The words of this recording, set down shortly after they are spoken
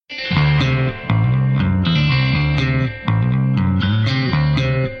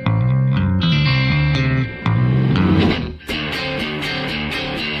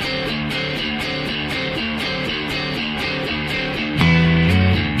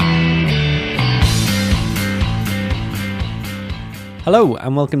Hello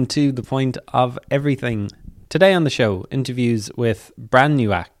and welcome to The Point of Everything. Today on the show, interviews with brand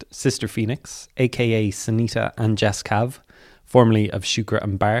new act Sister Fenix, aka Sunita and Jess Cav, formerly of Shukra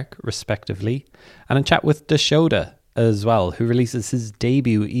and Bark, respectively, and a chat with Dashoda as well, who releases his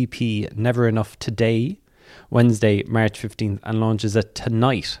debut EP Never Enough today, Wednesday, March 15th, and launches it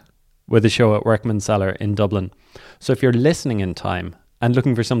tonight with a show at Workman's Cellar in Dublin. So if you're listening in time and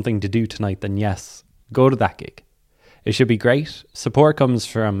looking for something to do tonight, then yes, go to that gig. It should be great. Support comes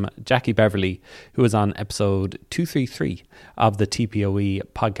from Jackie Beverley, who was on episode 233 of the TPOE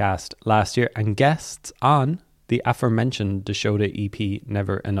podcast last year, and guests on the aforementioned Dashoda EP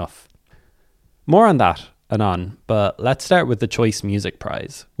Never Enough. More on that and on, but let's start with the Choice Music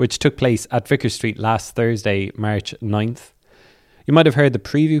Prize, which took place at Vicar Street last Thursday, March 9th. You might have heard the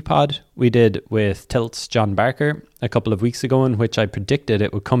preview pod we did with Tilt's John Barker a couple of weeks ago, in which I predicted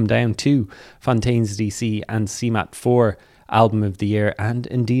it would come down to Fontaines DC and CMAT 4 Album of the Year, and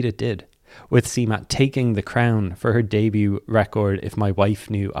indeed it did, with CMAT taking the crown for her debut record If My Wife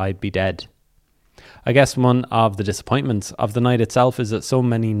Knew I'd Be Dead. I guess one of the disappointments of the night itself is that so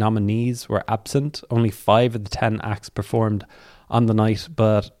many nominees were absent. Only 5 of the 10 acts performed on the night,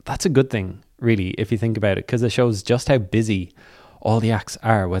 but that's a good thing, really, if you think about it, because it shows just how busy all the acts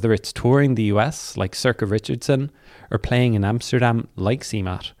are, whether it's touring the US like Circa Richardson, or playing in Amsterdam like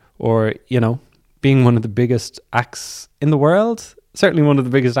CMAT, or, you know, being one of the biggest acts in the world, certainly one of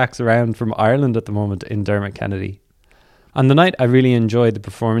the biggest acts around from Ireland at the moment in Dermot Kennedy. On the night, I really enjoyed the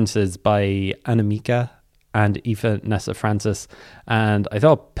performances by Anamika and Aoife Nessa Francis, and I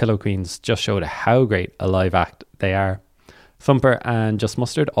thought Pillow Queens just showed how great a live act they are. Thumper and Just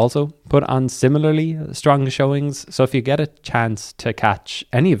Mustard also put on similarly strong showings, so if you get a chance to catch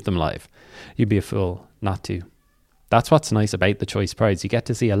any of them live, you'd be a fool not to. That's what's nice about the Choice Prize. You get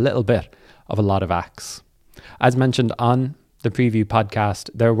to see a little bit of a lot of acts. As mentioned on the preview podcast,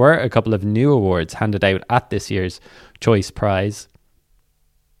 there were a couple of new awards handed out at this year's Choice Prize.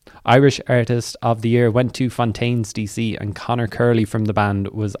 Irish Artist of the Year went to Fontaines DC, and Connor Curley from the band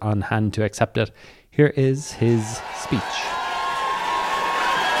was on hand to accept it. Here is his speech.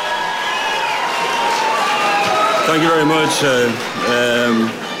 Thank you very much.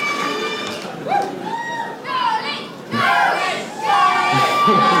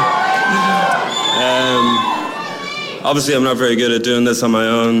 Obviously, I'm not very good at doing this on my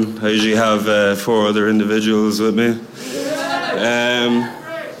own. I usually have 4 other individuals with me.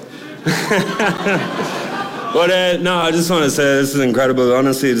 But no, I just want to say this is incredible.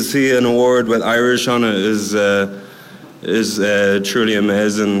 Honestly, to see an award with Irish on it is truly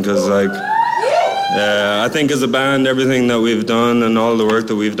amazing, because I think as a band, everything that we've done and all the work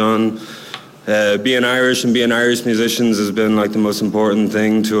that we've done, being Irish and being Irish musicians has been like the most important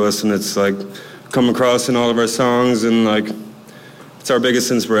thing to us, and it's like come across in all of our songs, and like it's our biggest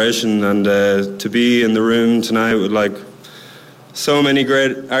inspiration. And to be in the room tonight with like so many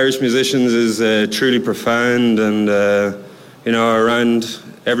great Irish musicians is truly profound, and you know, around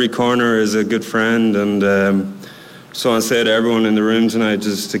every corner is a good friend, and so I want to say to everyone in the room tonight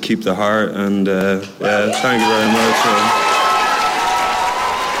just to keep the heart, and yeah, thank you very much.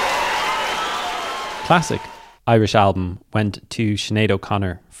 Classic Irish album went to Sinead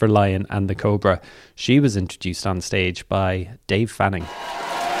O'Connor for Lion and the Cobra. She was introduced on stage by Dave Fanning.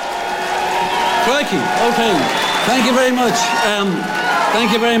 Crikey, okay, thank you very much.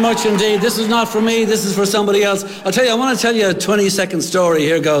 Thank you very much indeed. This is not for me, this is for somebody else. I'll tell you, I want to tell you a 20-second story.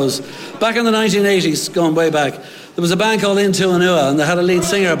 Here goes. Back in the 1980s, going way back, there was a band called Into Anua, and they had a lead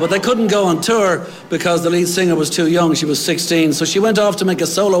singer, but they couldn't go on tour because the lead singer was too young. She was 16, so she went off to make a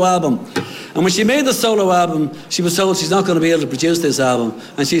solo album. And when she made the solo album, she was told she's not going to be able to produce this album.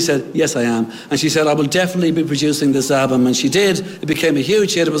 And she said, yes, I am. And she said, I will definitely be producing this album. And she did. It became a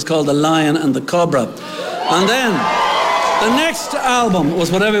huge hit. It was called The Lion and the Cobra. And then the next album was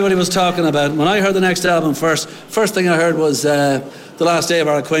what everybody was talking about. When I heard the next album first thing I heard was The Last Day of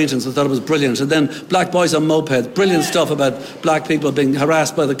Our Acquaintance. I thought it was brilliant. And then Black Boys on Mopeds. Brilliant stuff about black people being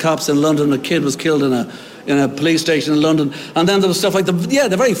harassed by the cops in London. A kid was killed in a police station in London. And then there was stuff like the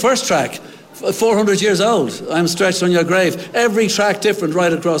very first track, 400 years old, I'm Stretched on Your Grave. Every track different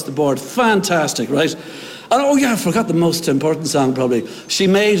right across the board. Fantastic, right? And oh yeah, I forgot the most important song probably. She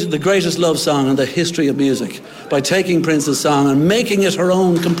made the greatest love song in the history of music by taking Prince's song and making it her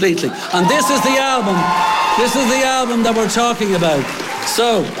own completely. And this is the album that we're talking about.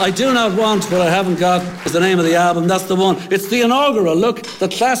 So, I Do Not Want What I Haven't Got is the name of the album. That's the one. It's the inaugural, look, the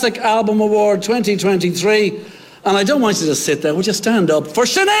Classic Album Award 2023. And I don't want you to sit there. Would you stand up for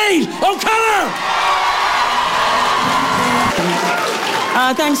Sinead O'Connor?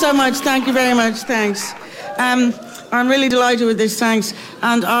 Thanks so much. Thank you very much. Thanks. I'm really delighted with this, thanks.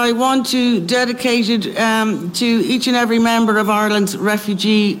 And I want to dedicate it to each and every member of Ireland's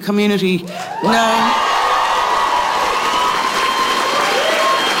refugee community.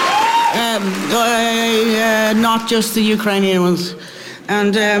 Not just the Ukrainian ones.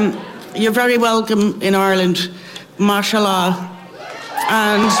 And you're very welcome in Ireland, mashallah.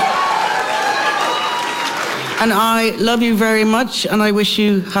 And I love you very much, and I wish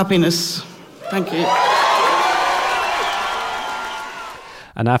you happiness. Thank you.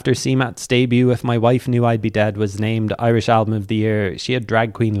 And after CMAT's debut with My Wife Knew I'd Be Dead was named Irish Album of the Year, she had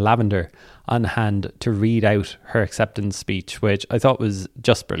drag queen Lavender on hand to read out her acceptance speech, which I thought was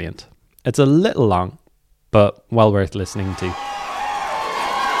just brilliant. It's a little long, but well worth listening to.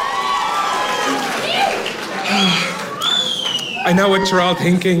 I know what you're all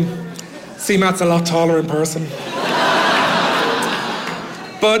thinking. CMAT's a lot taller in person.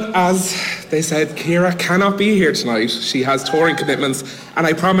 But as they said, Ciara cannot be here tonight. She has touring commitments, and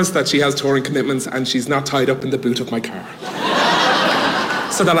I promise that she has touring commitments and she's not tied up in the boot of my car.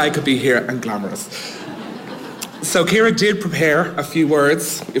 So that I could be here and glamorous. So Ciara did prepare a few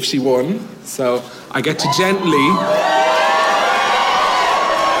words if she won, so I get to gently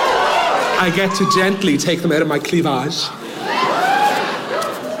take them out of my cleavage.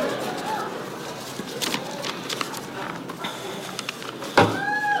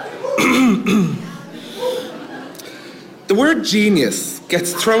 The word genius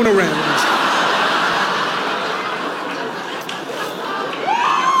gets thrown around.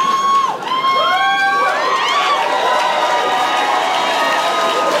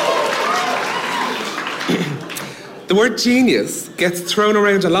 The word genius gets thrown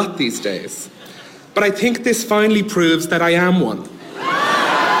around a lot these days, but I think this finally proves that I am one.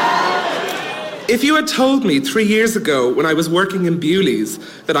 If you had told me 3 years ago when I was working in Bewley's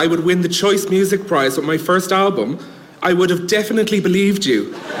that I would win the Choice Music Prize with my first album, I would have definitely believed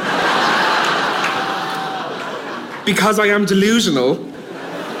you. Because I am delusional.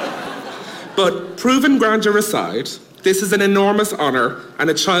 But proven grandeur aside, this is an enormous honour and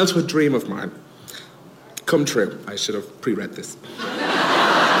a childhood dream of mine. Come true. I should have pre-read this.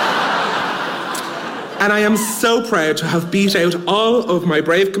 And I am so proud to have beat out all of my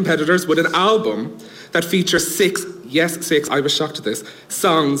brave competitors with an album that features 6, I was shocked at this,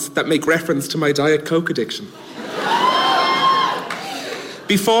 songs that make reference to my Diet Coke addiction.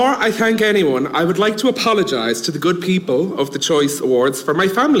 Before I thank anyone, I would like to apologise to the good people of the Choice Awards for my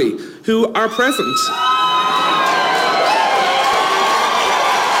family, who are present.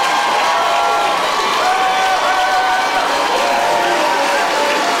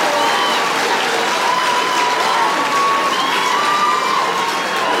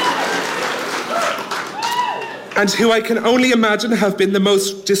 And who I can only imagine have been the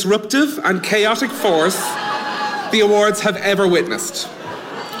most disruptive and chaotic force the awards have ever witnessed.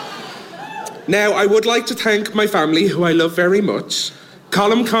 Now, I would like to thank my family, who I love very much.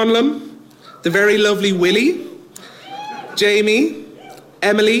 Colm Conlon, the very lovely Willie, Jamie,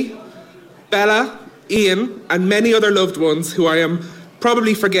 Emily, Bella, Ian, and many other loved ones who I am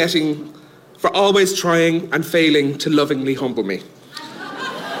probably forgetting for always trying and failing to lovingly humble me.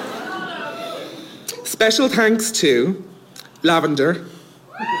 Special thanks to Lavender,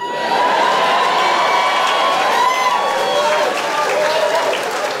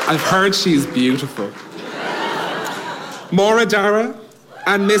 I've heard she's beautiful, Maura Dara,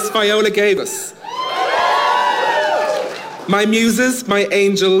 and Miss Viola Gavis. My muses, my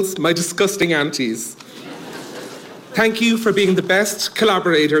angels, my disgusting aunties. Thank you for being the best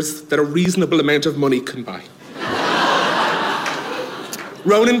collaborators that a reasonable amount of money can buy.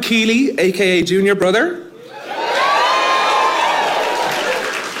 Ronan Keeley, aka Junior Brother,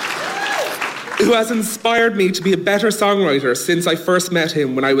 who has inspired me to be a better songwriter since I first met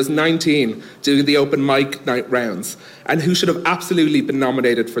him when I was 19 doing the open mic night rounds, and who should have absolutely been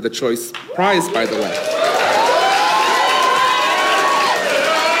nominated for the Choice Prize, by the way.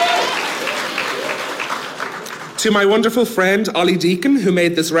 To my wonderful friend Ollie Deacon, who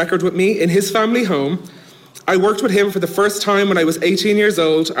made this record with me in his family home. I worked with him for the first time when I was 18 years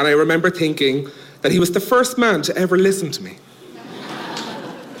old, and I remember thinking that he was the first man to ever listen to me.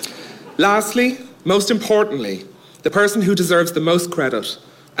 Lastly, most importantly, the person who deserves the most credit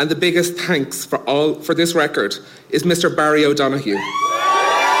and the biggest thanks for this record is Mr. Barry O'Donoghue.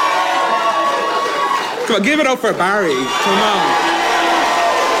 Come on, give it up for Barry. Come on.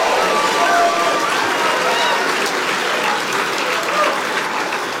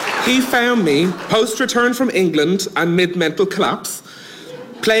 He found me post-return from England and mid-mental collapse,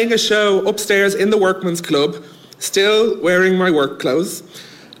 playing a show upstairs in the Workman's Club, still wearing my work clothes,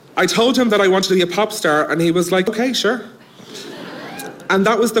 I told him that I wanted to be a pop star, and he was like, okay, sure. And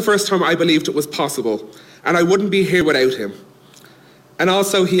that was the first time I believed it was possible, and I wouldn't be here without him. And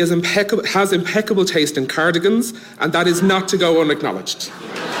also, he has impeccable taste in cardigans, and that is not to go unacknowledged.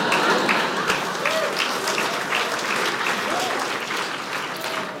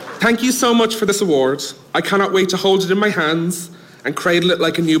 Thank you so much for this award. I cannot wait to hold it in my hands and cradle it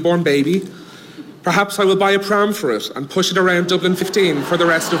like a newborn baby. Perhaps I will buy a pram for it and push it around Dublin 15 for the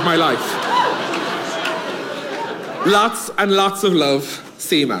rest of my life. Lots and lots of love,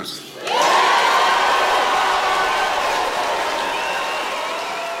 CMAT.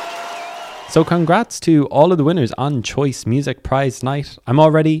 So congrats to all of the winners on Choice Music Prize night. I'm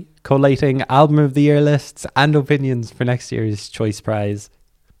already collating Album of the Year lists and opinions for next year's Choice Prize.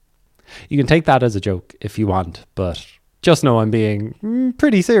 You can take that as a joke if you want, but just know I'm being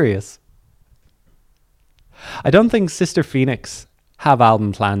pretty serious. I don't think Sister Fenix have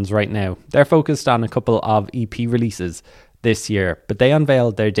album plans right now. They're focused on a couple of EP releases this year, but they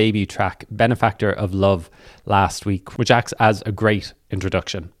unveiled their debut track, Benefactor of Love, last week, which acts as a great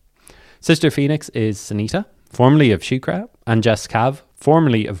introduction. Sister Fenix is Sunita, formerly of Shukra, and Jess Cav,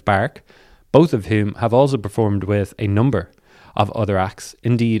 formerly of Bark, both of whom have also performed with a number of other acts.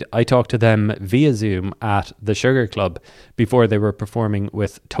 Indeed, I talked to them via Zoom at the Sugar Club before they were performing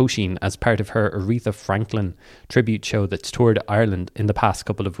with Tosheen as part of her Aretha Franklin tribute show that's toured Ireland in the past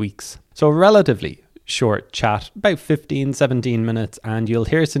couple of weeks. So a relatively short chat, about 15-17 minutes, and you'll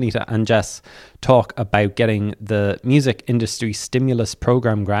hear Sunita and Jess talk about getting the Music Industry Stimulus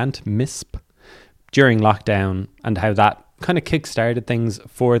Programme grant, MISP, during lockdown, and how that kind of kick-started things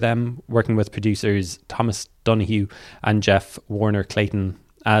for them, working with producers Thomas Donoghue and Jeff Warner-Clayton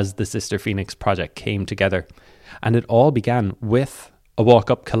as the Sister Fenix project came together. And it all began with a walk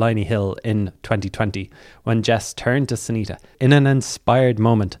up Killiney Hill in 2020 when Jess turned to Sunita in an inspired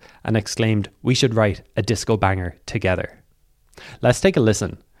moment and exclaimed, "We should write a disco banger together." Let's take a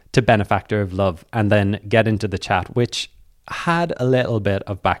listen to Benefactor of Love and then get into the chat, which had a little bit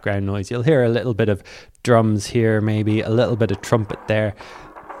of background noise. You'll hear a little bit of drums here, maybe a little bit of trumpet there.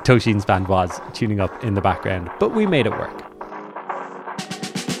 Tosheen's band was tuning up in the background, but we made it work.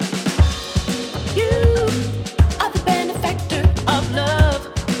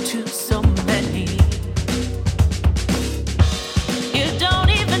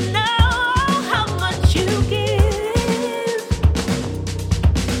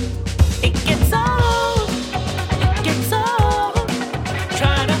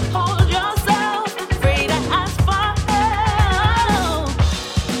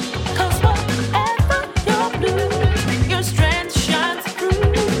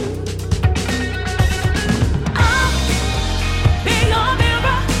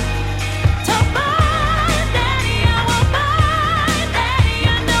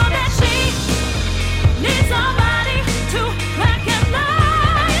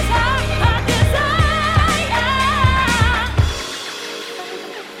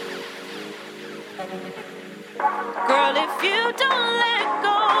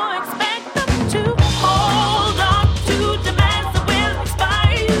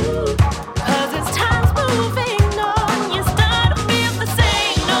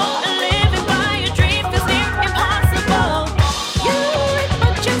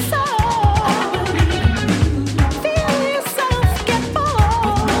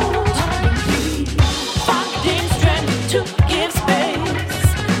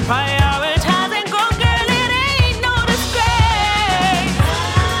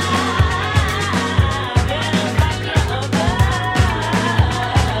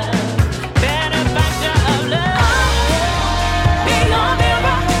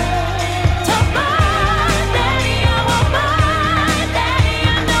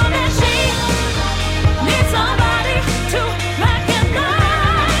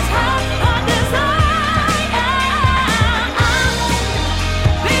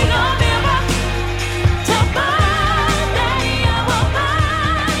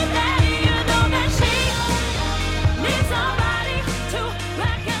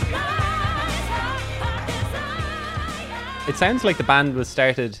 It sounds like the band was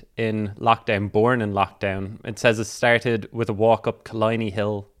started in lockdown, born in lockdown. It says it started with a walk up Killiney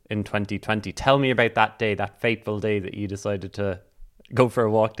Hill in 2020. Tell me about that day, that fateful day that you decided to go for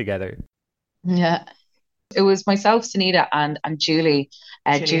a walk together. Yeah, it was myself, Sunita, and Julie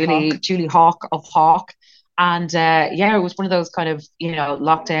Hawk of Hawk. And yeah, it was one of those kind of,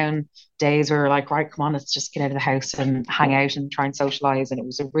 lockdown days where we were like, right, come on, let's just get out of the house and hang out and try and socialize. And it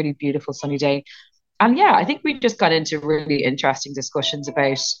was a really beautiful sunny day. And yeah, I think we just got into really interesting discussions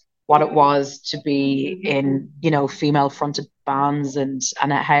about what it was to be in, you know, female fronted bands, and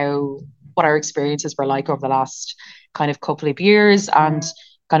how what our experiences were like over the last kind of couple of years. And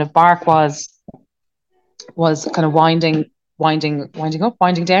kind of Bark was kind of winding up,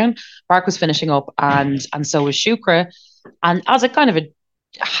 winding down. Bark was finishing up, and so was Shukra. And as a kind of a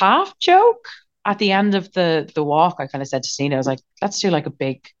half joke at the end of the walk, I kind of said to Sina, I was like, let's do like a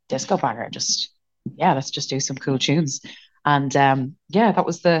big disco banger. Let's just do some cool tunes. And that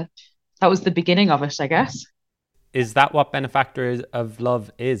was the beginning of it, I guess. Is that what Benefactor of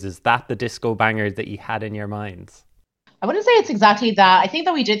Love is? Is that the disco banger that you had in your minds? I wouldn't say it's exactly that. I think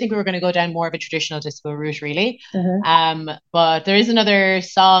that we did think we were going to go down more of a traditional disco route, really. But there is another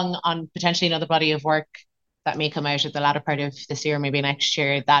song on potentially another body of work that may come out at the latter part of this year, maybe next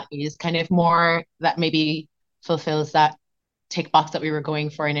year, that is kind of more, that maybe fulfills that tick box that we were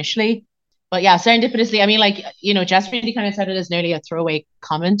going for initially. But yeah, serendipitously, I mean, like, you know, Jess really kind of said it as nearly a throwaway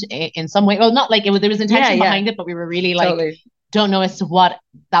comment in some way. Well, not like there was intention behind it, but we were really like, totally don't know as to what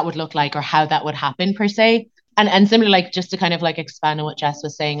that would look like or how that would happen per se. And similarly, like, just to kind of like expand on what Jess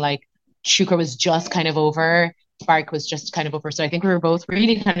was saying, like, Shukra was just kind of over, Bark was just kind of over. So I think we were both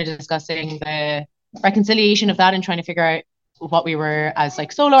really kind of discussing the reconciliation of that and trying to figure out what we were as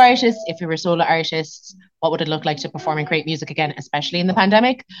like solo artists. If we were solo artists, what would it look like to perform and create music again, especially in the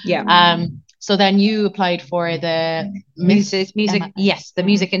pandemic? So then you applied for the music the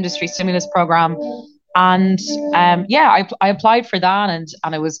music industry stimulus program. And I applied for that,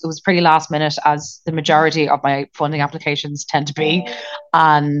 and it was pretty last minute, as the majority of my funding applications tend to be.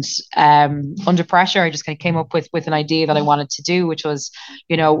 And under pressure, I just kind of came up with an idea that I wanted to do, which was,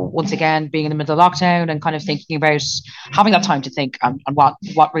 you know, once again, being in the middle of lockdown and kind of thinking about having that time to think and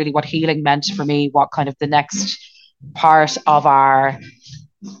what healing meant for me, what kind of the next part of our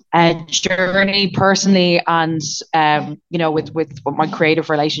journey personally, and you know, with my creative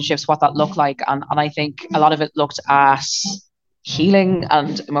relationships, what that looked like. And I think a lot of it looked at healing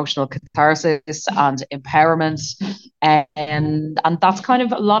and emotional catharsis and empowerment, and that's kind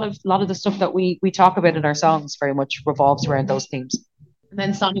of a lot of the stuff that we talk about in our songs very much revolves around those themes. And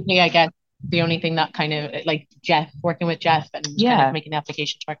then sonically, I guess the only thing that kind of like working with Jeff and kind of making the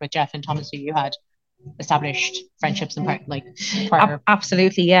application to work with Jeff and Thomas, who you had established friendships and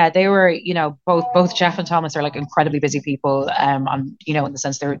absolutely, yeah, they were, you know, both Jeff and Thomas are like incredibly busy people, and you know, in the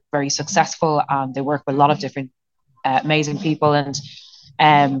sense they're very successful and they work with a lot of different amazing people. And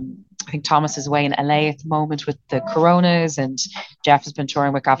I think Thomas is away in LA at the moment with the Coronas, and Jeff has been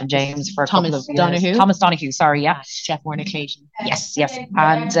touring with Gavin James for a couple of years. Thomas Donahue, sorry, yeah. Jeff Warren Clayton. Yes.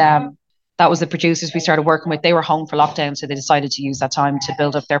 And that was the producers we started working with. They were home for lockdown, so they decided to use that time to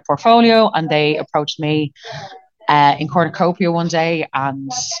build up their portfolio, and they approached me in Cornucopia one day, and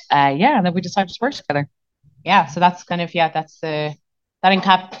and then we decided to work together. Yeah, so that's kind of, that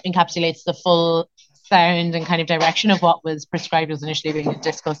encapsulates the full sound and kind of direction of what was prescribed as initially being a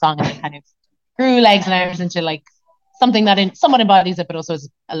disco song, and it kind of grew legs and arms into like something that somewhat embodies it, but also is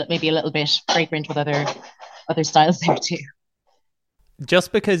maybe a little bit fragrant with other styles there too.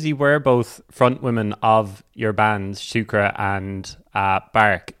 Just because you were both front women of your bands, Shukra and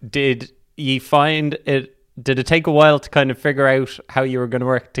Bark, did you find it? Did it take a while to kind of figure out how you were going to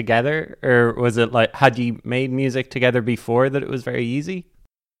work together, or was it like, had you made music together before that it was very easy?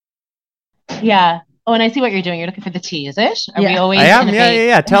 Yeah. Oh, and I see what you're doing. You're looking for the tea, is it? Are we always? I am.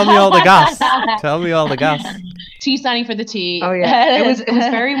 Yeah. Tell me all the goss. Tell me all the goss. Tea standing for the tea. Oh yeah. It was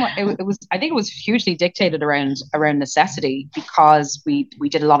very much. It was. I think it was hugely dictated around necessity, because we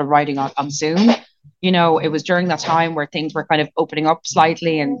did a lot of writing on Zoom. You know, it was during that time where things were kind of opening up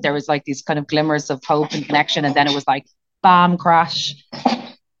slightly, and there was like these kind of glimmers of hope and connection, and then it was like bam, crash.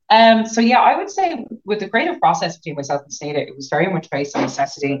 So yeah, I would say with the creative process between myself and Sneda, it was very much based on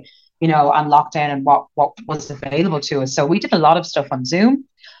necessity, you know, and lockdown and what was available to us. So we did a lot of stuff on Zoom,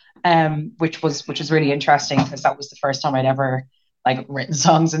 which was really interesting, because that was the first time I'd ever like written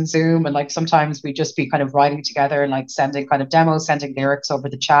songs in Zoom. And like sometimes we'd just be kind of writing together and like sending kind of demos, sending lyrics over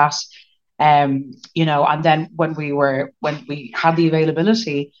the chat. You know, and then when we had the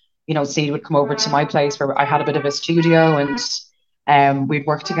availability, you know, Sneda would come over to my place where I had a bit of a studio, and we'd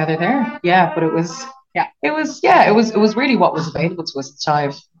work together there. Yeah, but it was really what was available to us at the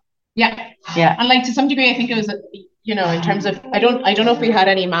time. Yeah. And like to some degree, I think it was, you know, in terms of, I don't know if we had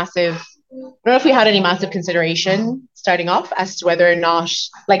any massive consideration starting off as to whether or not,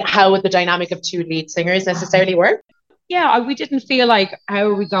 like, how would the dynamic of two lead singers necessarily work. Yeah, we didn't feel like, how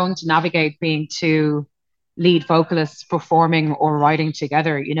are we going to navigate being two lead vocalists performing or writing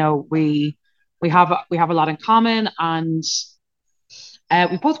together? You know, we have a lot in common, and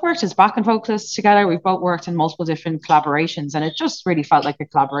We both worked as backing vocalists together. We've both worked in multiple different collaborations, and it just really felt like a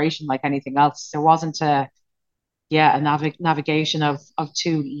collaboration, like anything else. There wasn't a navigation of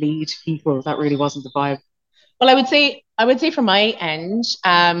two lead people. That really wasn't the vibe. Well, I would say from my end,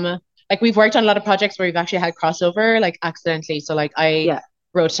 like we've worked on a lot of projects where we've actually had crossover, like accidentally. So like I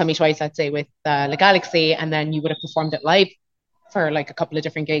wrote Tell Me Twice, let's say, with La Galaxy, and then you would have performed it live for like a couple of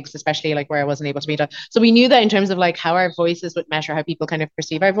different gigs, especially like where I wasn't able to meet up. So we knew that in terms of like how our voices would mesh or how people kind of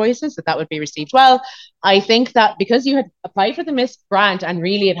perceive our voices, that would be received well. I think that because you had applied for the Miss grant and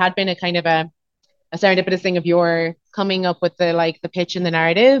really it had been a kind of a serendipitous thing of your coming up with the pitch and the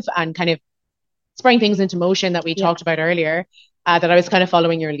narrative and kind of spraying things into motion that we talked about earlier, that I was kind of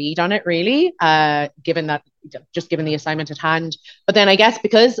following your lead on it, really, given the assignment at hand. But then I guess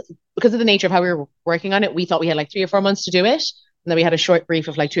because of the nature of how we were working on it, we thought we had like 3 or 4 months to do it. And then we had a short brief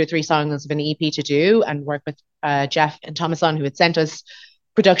of like 2 or 3 songs of an EP to do and work with Jeff and Thomas on, who had sent us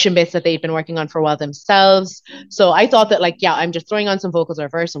production bits that they'd been working on for a while themselves. So I thought that I'm just throwing on some vocals or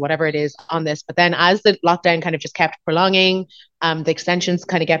verse or whatever it is on this. But then as the lockdown kind of just kept prolonging, the extensions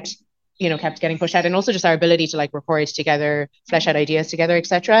kind of kept getting pushed out, and also just our ability to like record together, flesh out ideas together,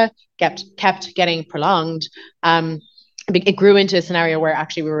 etc., kept getting prolonged. It grew into a scenario where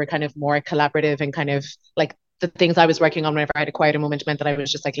actually we were kind of more collaborative, and kind of like the things I was working on whenever I had a quieter moment meant that I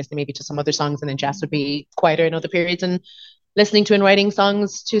was just like listening maybe to some other songs, and then Jess would be quieter in other periods and listening to and writing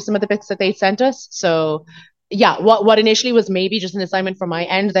songs to some of the bits that they sent us. So yeah, what initially was maybe just an assignment from my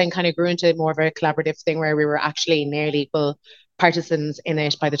end then kind of grew into more of a collaborative thing where we were actually nearly equal partisans in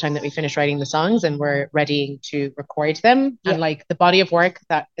it by the time that we finished writing the songs and were ready to record them. And like the body of work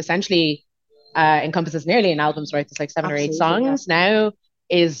that essentially encompasses nearly an album's worth, it's like 7 or 8 songs now,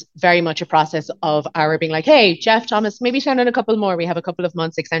 is very much a process of our being like, hey, Jeff, Thomas, maybe send in a couple more. We have a couple of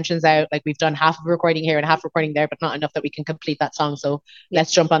months extensions out. Like we've done half of recording here and half recording there, but not enough that we can complete that song. So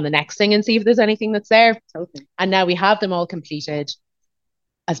let's jump on the next thing and see if there's anything that's there. Totally. And now we have them all completed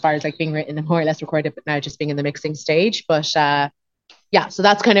as far as like being written and more or less recorded, but now just being in the mixing stage. But yeah, so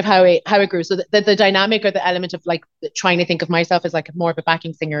that's kind of how it grew. So the dynamic or the element of like trying to think of myself as like more of a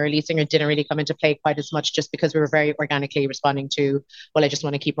backing singer or lead singer didn't really come into play quite as much, just because we were very organically responding to, well, I just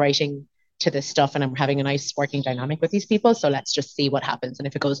want to keep writing to this stuff and I'm having a nice working dynamic with these people. So let's just see what happens. And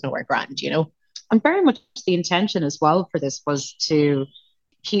if it goes nowhere, grand, And very much the intention as well for this was to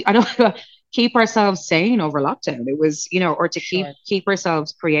keep ourselves sane over lockdown. It was, or to keep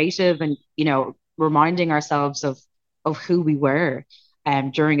ourselves creative and, reminding ourselves of who we were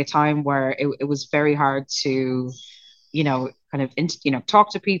during a time where it was very hard to,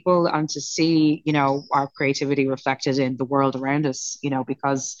 talk to people and to see, our creativity reflected in the world around us,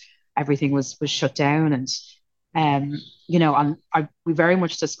 because everything was shut down. And, we very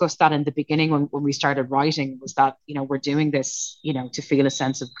much discussed that in the beginning when we started writing, was that, we're doing this, to feel a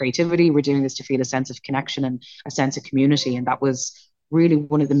sense of creativity. We're doing this to feel a sense of connection and a sense of community. And that was really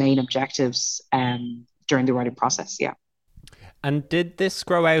one of the main objectives during the writing process. Yeah. And did this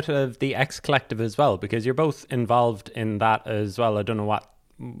grow out of the X Collective as well? Because you're both involved in that as well. I don't know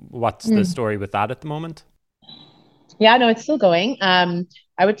what's the story with that at the moment. Yeah, no, it's still going. I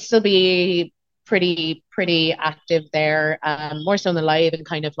would still be pretty active there, more so in the live and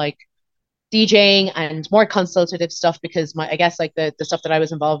kind of like DJing and more consultative stuff, because I guess like the stuff that I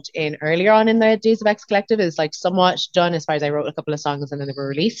was involved in earlier on in the days of X Collective is like somewhat done, as far as I wrote a couple of songs and then they were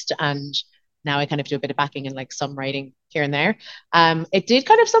released, and now I kind of do a bit of backing and like some writing here and there. It did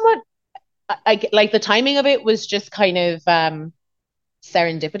kind of somewhat, I like the timing of it was just kind of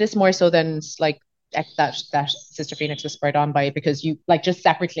serendipitous more so than like that Sister Fenix was spurred on by it, because you like just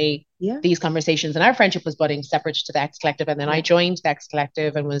separately these conversations, and our friendship was budding separate to the X Collective, and then I joined the X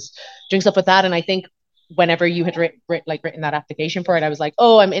Collective and was doing stuff with that. And I think whenever you had written that application for it, I was like,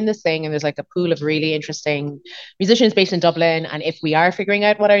 oh, I'm in this thing and there's like a pool of really interesting musicians based in Dublin, and if we are figuring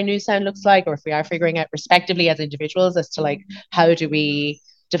out what our new sound looks like, or if we are figuring out respectively as individuals as to like how do we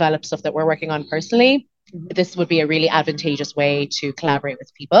develop stuff that we're working on personally, this would be a really advantageous way to collaborate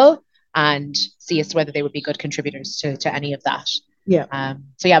with people and see as to whether they would be good contributors to any of that.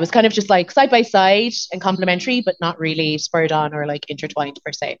 So yeah, it was kind of just like side by side and complementary, but not really spurred on or like intertwined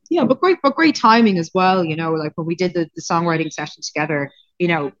per se. Yeah, but great timing as well. Like when we did the songwriting session together,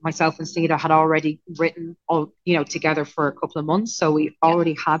 myself and Sita had already written all, together for a couple of months, so we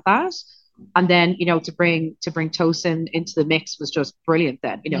already had that. And then, to bring Tosin into the mix was just brilliant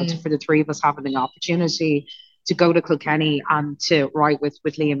then, for the three of us having the opportunity to go to Kilkenny and to write with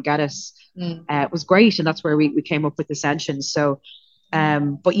Liam Geddes. It was great, and that's where we came up with Ascensions. So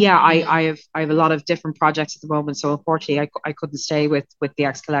but yeah, I have a lot of different projects at the moment, so unfortunately I couldn't stay with the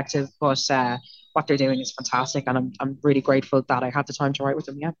X Collective, but what they're doing is fantastic, and I'm really grateful that I had the time to write with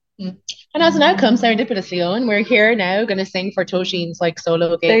them. Yeah. And as an outcome, serendipitously, Owen, we're here now going to sing for Tosheen's like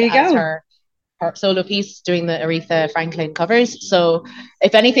solo There you gig as go. her solo piece, doing the Aretha Franklin covers. So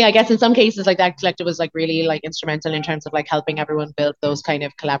if anything, I guess in some cases like that collective was like really like instrumental in terms of like helping everyone build those kind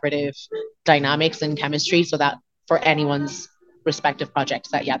of collaborative dynamics and chemistry, so that for anyone's respective projects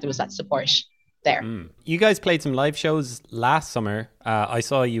that there was that support there. You guys played some live shows last summer. I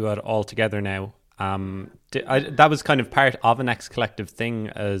saw you at All Together Now. That was kind of part of an X Collective thing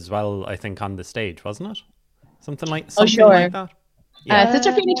as well, I think, on the stage, wasn't it? Something like that. Yeah.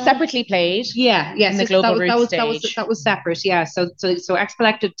 Sister Fenix separately played. Yeah. In the Global Roots stage. That was separate. Yeah. So X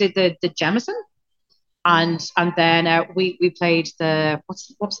Collective did the Jemison, and then we played the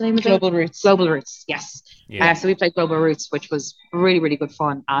what's the name of it? Global Roots. Global Roots. Yes. Yeah. So we played Global Roots, which was really, really good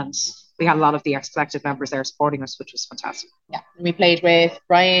fun, and we had a lot of the X Collective members there supporting us, which was fantastic. Yeah. And we played with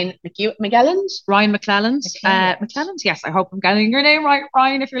Ryan McClelland. Ryan McClelland. McClelland. Yes, I hope I'm getting your name right,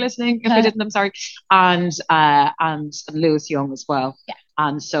 Ryan. If you're listening, if I didn't, I'm sorry. And Lewis Young as well. Yeah.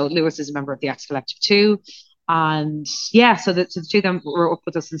 And so Lewis is a member of the X Collective too. And yeah, so the two of them were up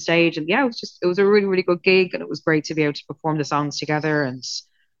with us on stage, and yeah, it was a really, really good gig, and it was great to be able to perform the songs together and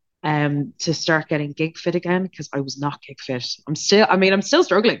to start getting gig fit again, because I was not gig fit. I'm still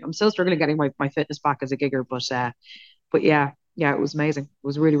struggling. I'm still struggling getting my fitness back as a gigger, but yeah, it was amazing. It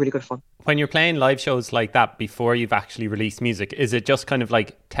was really, really good fun. When you're playing live shows like that before you've actually released music, is it just kind of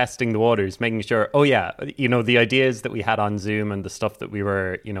like testing the waters, making sure, the ideas that we had on Zoom and the stuff that we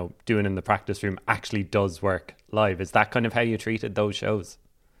were, doing in the practice room actually does work live? Is that kind of how you treated those shows,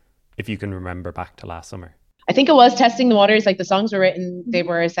 if you can remember back to last summer? I think it was testing the waters. Like the songs were written, they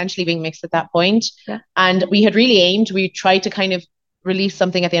were essentially being mixed at that point. Yeah. And we had really we tried to kind of release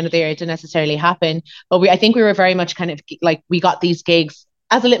something at the end of the year. It didn't necessarily happen, but I think we were very much kind of like, we got these gigs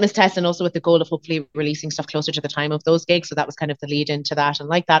as a litmus test, and also with the goal of hopefully releasing stuff closer to the time of those gigs. So that was kind of the lead into that, and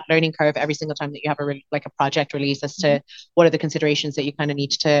like that learning curve every single time that you have a project release, as to what are the considerations that you kind of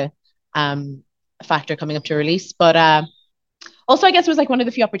need to factor coming up to release. But also, I guess it was like one of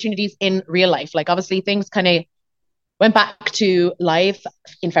the few opportunities in real life. Like obviously things kind of went back to live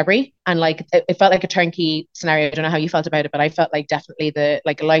in February, and like it felt like a turnkey scenario. I don't know how you felt about it, but I felt like definitely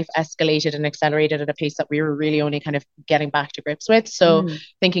life escalated and accelerated at a pace that we were really only kind of getting back to grips with. So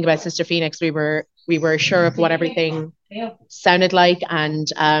thinking about Sister Fenix, we were sure of what everything sounded like and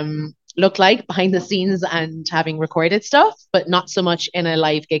looked like behind the scenes, and having recorded stuff, but not so much in a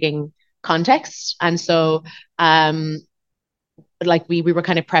live gigging context. And so we were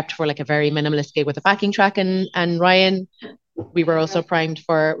kind of prepped for like a very minimalist gig with a backing track, and Ryan, we were also primed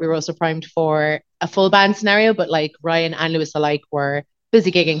for a full band scenario, but like Ryan and Lewis alike were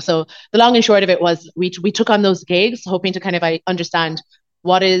busy gigging. So the long and short of it was we took on those gigs hoping to kind of understand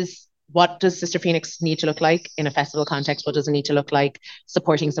what does Sister Fenix need to look like in a festival context? What does it need to look like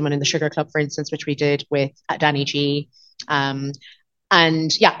supporting someone in the Sugar Club, for instance, which we did with Danny G.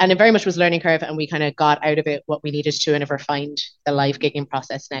 And it very much was a learning curve, and we kind of got out of it what we needed to and have refined the live gigging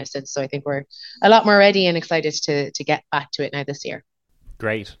process now since. So I think we're a lot more ready and excited to get back to it now this year.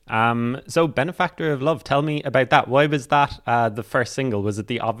 Great. So Benefactor of Love, tell me about that. Why was that the first single? Was it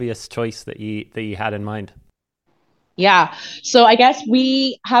the obvious choice that you had in mind? Yeah. So I guess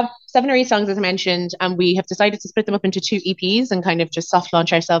we have 7 or 8 songs, as I mentioned, and we have decided to split them up into 2 EPs and kind of just soft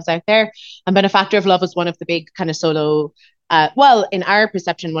launch ourselves out there. And Benefactor of Love was one of the big kind of solo, in our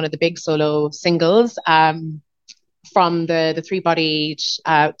perception, one of the big solo singles from the 3-bodied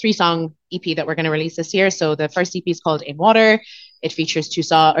 3-song EP that we're going to release this year. So the first EP is called In Water. It features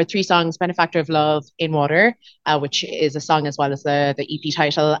 3 songs, Benefactor of Love, In Water, which is a song as well as the EP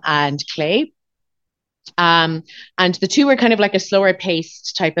title, and Clay. And the 2 were kind of like a slower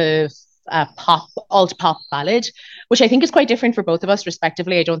paced type of alt pop ballad, which I think is quite different for both of us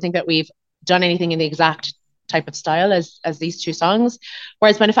respectively. I don't think that we've done anything in the exact type of style as these 2 songs,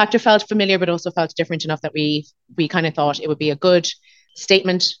 whereas Benefactor felt familiar but also felt different enough that we kind of thought it would be a good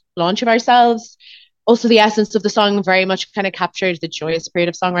statement launch of ourselves. Also, the essence of the song very much kind of captured the joyous period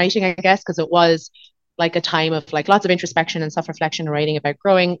of songwriting, I guess, because it was like a time of like lots of introspection and self-reflection and writing about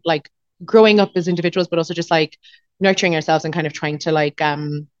growing up as individuals, but also just like nurturing ourselves and kind of trying to like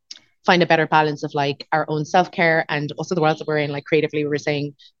find a better balance of like our own self-care and also the world that we're in. Like creatively, we were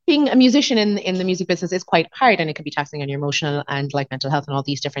saying being a musician in the music business is quite hard, and it can be taxing on your emotional and like mental health and all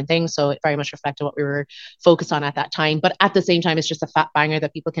these different things. So it very much reflected what we were focused on at that time. But at the same time, it's just a fat banger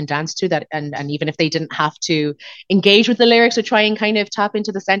that people can dance to, that and even if they didn't have to engage with the lyrics or try and kind of tap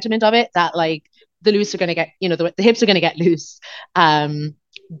into the sentiment of it, that like the loose are going to get, the hips are going to get loose. The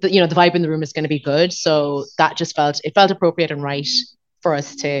vibe in the room is going to be good. So that just felt appropriate and right for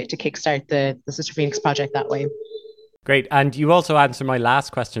us to kickstart the Sister Phoenix project that way. Great. And you also answered my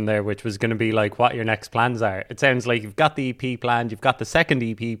last question there, which was going to be like what your next plans are. It sounds like you've got the EP planned, you've got the second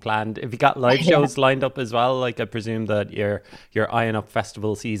EP planned. Have you got live shows lined up as well? Like I presume that you're eyeing up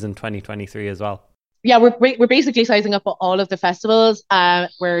festival season 2023 as well. Yeah, we're basically sizing up all of the festivals,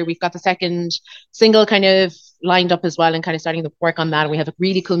 where we've got the second single kind of lined up as well and kind of starting to work on that. We have a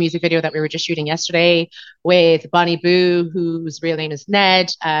really cool music video that we were just shooting yesterday with Bonnie Boo, whose real name is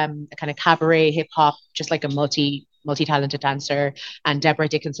Ned, a kind of cabaret hip hop, just like a multi-talented dancer, and Deborah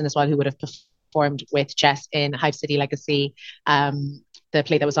Dickinson as well, who would have performed with Jess in Hive City Legacy, the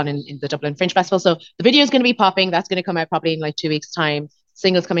play that was on in the Dublin Fringe Festival. So the video is going to be popping. That's going to come out probably in like 2 weeks' time.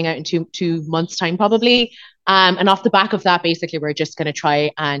 Singles coming out in two months' time probably. And off the back of that, basically, we're just going to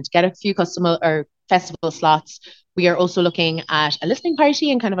try and get a few festival slots. We are also looking at a listening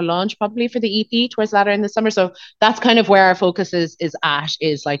party and kind of a launch probably for the EP towards later in the summer. So that's kind of where our focus is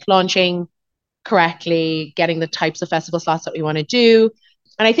like launching correctly, getting the types of festival slots that we want to do.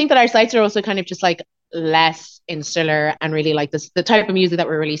 And I think that our sites are also kind of just like less insular, and really like this, the type of music that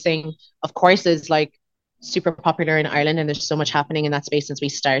we're releasing, of course, is like super popular in Ireland, and there's so much happening in that space since we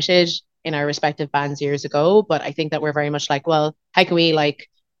started in our respective bands years ago. But I think that we're very much like, well, how can we like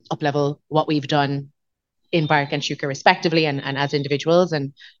up-level what we've done in Bark and Shuka respectively and as individuals,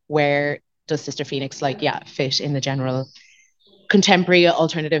 and where does Sister Phoenix fit in the general contemporary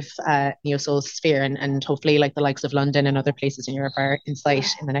alternative neo soul sphere, and hopefully like the likes of London and other places in Europe are in sight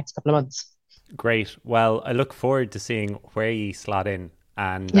in the next couple of months. Great. Well, I look forward to seeing where you slot in,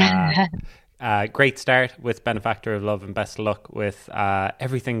 and great start with Benefactor of Love, and best of luck with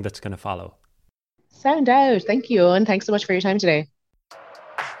everything that's going to follow. Sound out. Thank you, and thanks so much for your time today.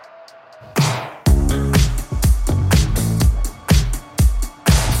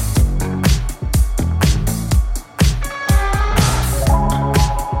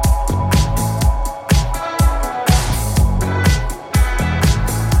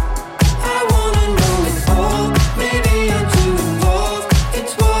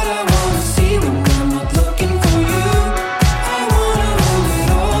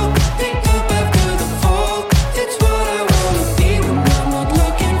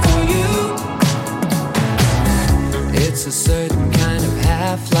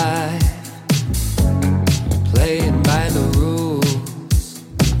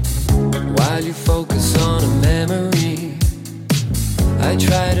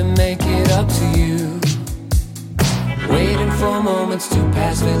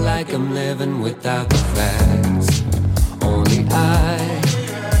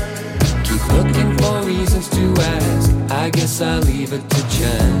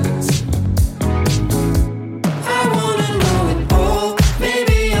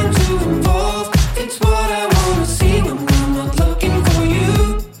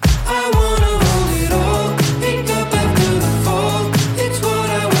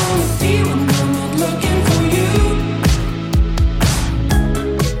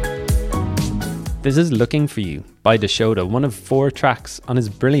 This is Looking For You by Dashoda, one of 4 tracks on his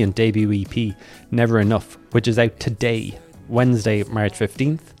brilliant debut EP, Never Enough, which is out today, Wednesday, March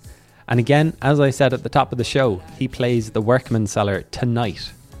 15th. And again, as I said at the top of the show, he plays the Workman Cellar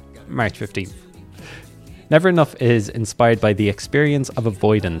tonight, March 15th. Never Enough is inspired by the experience of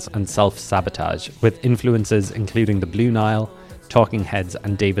avoidance and self-sabotage, with influences including the Blue Nile, Talking Heads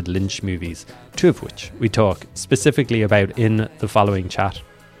and David Lynch movies, 2 of which we talk specifically about in the following chat.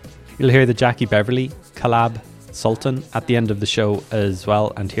 You'll hear the Jackie Beverly collab Sultan at the end of the show as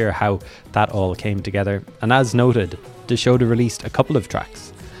well, and hear how that all came together. And as noted, Dashoda released a couple of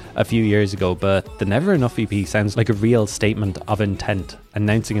tracks a few years ago, but the Never Enough EP sounds like a real statement of intent,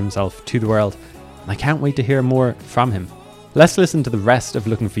 announcing himself to the world. I can't wait to hear more from him. Let's listen to the rest of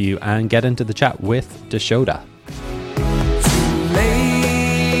Looking For You and get into the chat with Dashoda. Too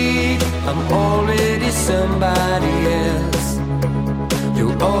late, I'm already somebody else.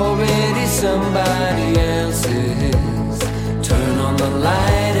 You're already somebody else's. Turn on the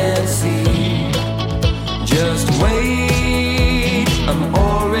light and see. Just wait, I'm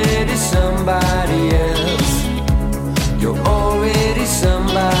already somebody else. You're already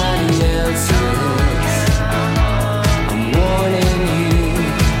somebody else's. I'm warning you.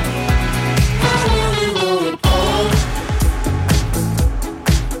 I wanna know it all.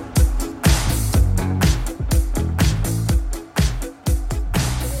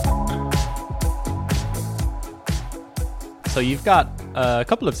 So you've got a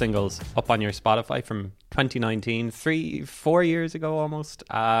couple of singles up on your Spotify from 2019, 3-4 years ago almost,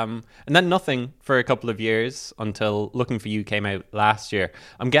 and then nothing for a couple of years until Looking For You came out last year.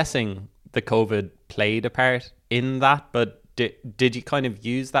 I'm guessing the COVID played a part in that, but did you kind of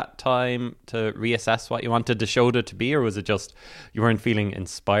use that time to reassess what you wanted Dashoda to be, or was it just you weren't feeling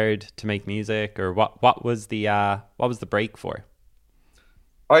inspired to make music, or what was the break for?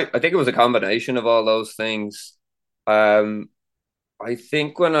 I think it was a combination of all those things. Um, I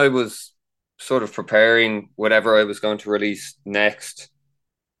think when I was sort of preparing whatever I was going to release next,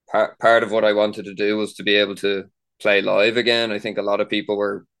 part of what I wanted to do was to be able to play live again. I think a lot of people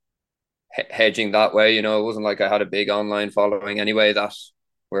were hedging that way. You know, it wasn't like I had a big online following anyway, that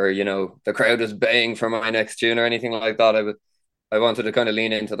where, you know, the crowd was baying for my next tune or anything like that. I wanted to kind of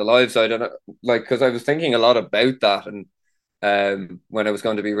lean into the live side, and like, because I was thinking a lot about that, and when I was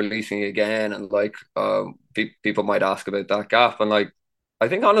going to be releasing again, and like people might ask about that gap, and like I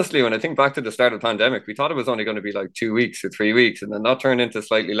think honestly, when I think back to the start of the pandemic, we thought it was only going to be like 2 weeks or 3 weeks, and then that turned into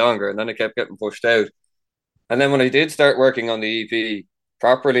slightly longer, and then it kept getting pushed out. And then when I did start working on the EP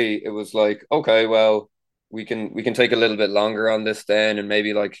properly, it was like, okay, well, we can take a little bit longer on this then, and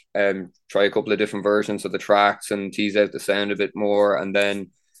maybe like try a couple of different versions of the tracks and tease out the sound a bit more. And then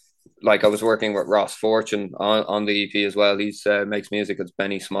like I was working with Ross Fortune on the EP as well. He's makes music as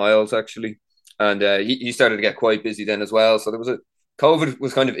Benny Smiles actually, and he started to get quite busy then as well. So there was a COVID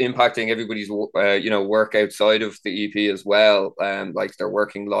was kind of impacting everybody's work outside of the EP as well, like their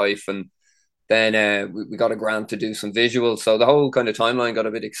working life. And then we got a grant to do some visuals, so the whole kind of timeline got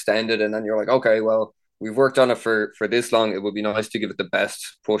a bit extended. And then you're like, okay, well, we've worked on it for this long. It would be nice to give it the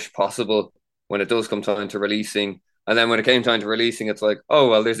best push possible when it does come time to releasing. And then when it came time to releasing, it's like, oh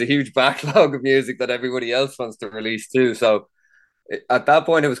well, there's a huge backlog of music that everybody else wants to release too. So at that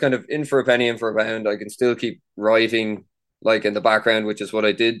point, it was kind of in for a penny, in for a pound. I can still keep writing like in the background, which is what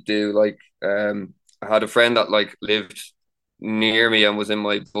I did do. Like I had a friend that like lived near me and was in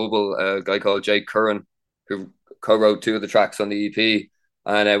my bubble, a guy called Jake Curran, who co-wrote two of the tracks on the EP.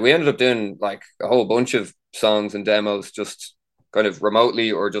 And we ended up doing like a whole bunch of songs and demos just kind of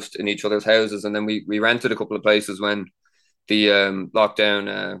remotely or just in each other's houses. And then we rented a couple of places when the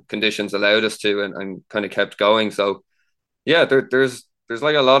lockdown conditions allowed us to, and kind of kept going. So yeah, there's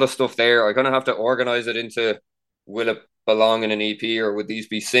like a lot of stuff there. I kind of have to organize it into, will it belong in an EP, or would these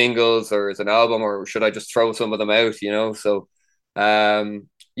be singles, or is an album, or should I just throw some of them out, you know? So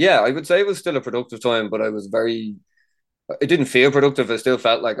yeah, I would say it was still a productive time, but it didn't feel productive. I still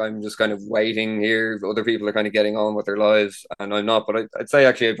felt like I'm just kind of waiting here. Other people are kind of getting on with their lives, and I'm not. But I'd say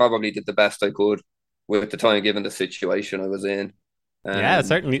actually I probably did the best I could with the time, given the situation I was in. Yeah,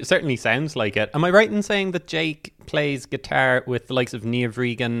 it certainly sounds like it. Am I right in saying that Jake plays guitar with the likes of Niamh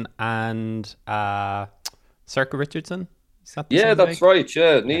Regan and Circa Richardson? Is that Yeah, that's Jake? right.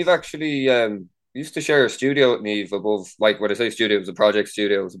 Yeah, Yes. Niamh actually used to share a studio with Niamh above, like when I say studio, it was a project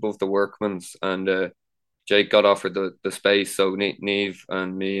studio. It was above the Workman's, and Jake got offered the space. So Niamh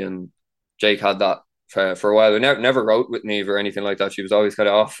and me and Jake had that for a while. We never wrote with Niamh or anything like that. She was always kind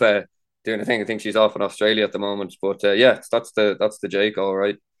of off doing a thing. I think she's off in Australia at the moment. But yeah, that's the Jake, all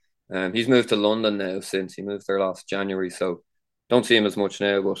right. He's moved to London now, since he moved there last January. So don't see him as much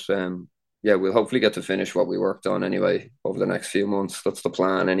now. But yeah, we'll hopefully get to finish what we worked on anyway over the next few months. That's the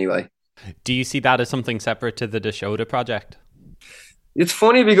plan anyway. Do you see that as something separate to the Dashoda project? It's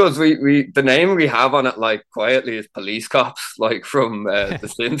funny because we the name we have on it, like quietly, is Police Cops, like from The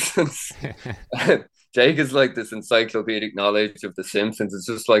Simpsons. Jake is like this encyclopedic knowledge of The Simpsons. It's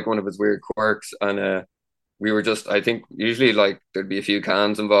just like one of his weird quirks. And we were just, I think usually like there'd be a few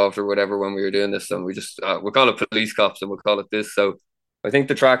cans involved or whatever when we were doing this, and we just we'll call it Police Cops and we'll call it this. So I think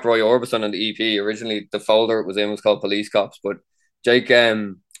the track Roy Orbison on the EP, originally the folder it was in was called Police Cops, but Jake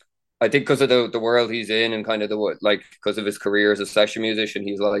I think because of the world he's in, and kind of like because of his career as a session musician,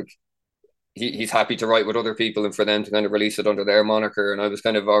 he's like he's happy to write with other people and for them to kind of release it under their moniker. And I was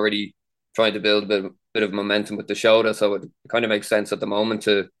kind of already trying to build a bit of momentum with Dashoda, so it kind of makes sense at the moment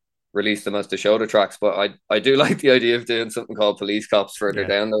to release them as Dashoda tracks. But I do like the idea of doing something called Police Cops further Yeah.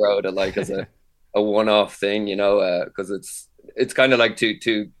 down the road, and like as a one off thing, you know, because it's kind of like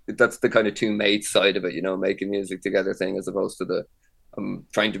two that's the kind of two mates side of it, you know, making music together thing, as opposed to the I'm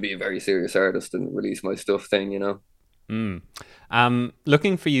trying to be a very serious artist and release my stuff thing, you know.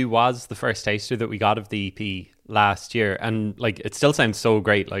 Looking for You was the first taster that we got of the EP last year, and like it still sounds so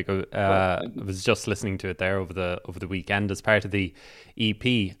great. Like I was just listening to it there over the weekend as part of the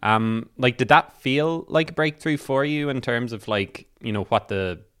EP. Like did that feel like a breakthrough for you in terms of like, you know, what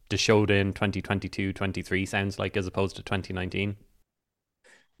the Dashoda in 2022, 23 sounds like as opposed to 2019?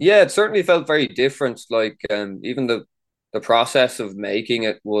 Yeah, it certainly felt very different. Like even the process of making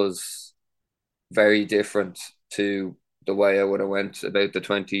it was very different to the way I would have went about the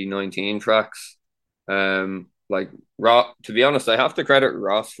 2019 tracks. Like to be honest, I have to credit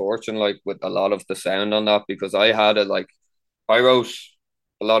Ross Fortune like with a lot of the sound on that, because I had a like I wrote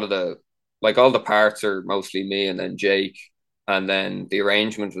a lot of all the parts are mostly me and then Jake, and then the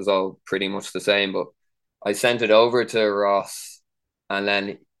arrangement was all pretty much the same. But I sent it over to Ross, and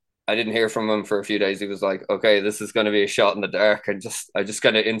then I didn't hear from him for a few days. He was like, "Okay, this is going to be a shot in the dark," and I just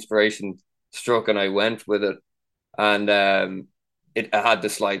kind of inspiration struck, and I went with it, and it had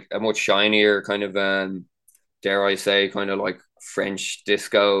this like a much shinier kind of dare I say, kind of like French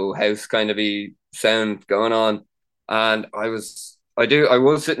disco house kind of sound going on. And I was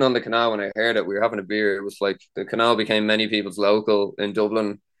sitting on the canal when I heard it. We were having a beer. It was like the canal became many people's local in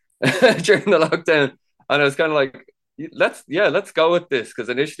Dublin during the lockdown. And I was kind of like, let's go with this. Because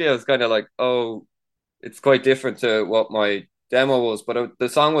initially I was kind of like, oh, it's quite different to what my demo was. But the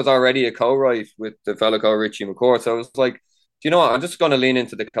song was already a co-write with the fellow called Richie McCourt. So I was like, do you know what? I'm just going to lean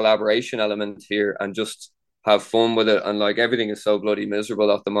into the collaboration element here and just have fun with it. And like everything is so bloody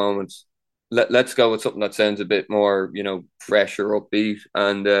miserable at the moment. Let's go with something that sounds a bit more, fresh or upbeat.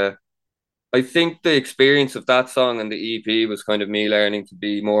 And I think the experience of that song and the EP was kind of me learning to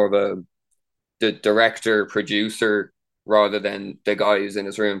be more of the director, producer, rather than the guy who's in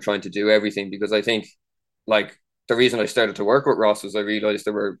his room trying to do everything. Because I think like the reason I started to work with Ross was I realized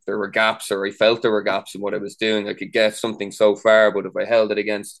there were gaps, or I felt there were gaps in what I was doing. I could get something so far, but if I held it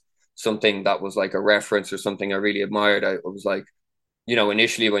against something that was like a reference or something I really admired, I was like,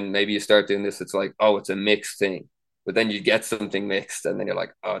 initially when maybe you start doing this, it's like, oh, it's a mixed thing. But then you get something mixed, and then you're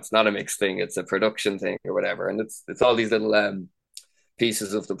like, oh, it's not a mixed thing, it's a production thing or whatever. And it's all these little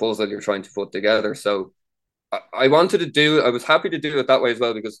pieces of the puzzle you're trying to put together. So I wanted to I was happy to do it that way as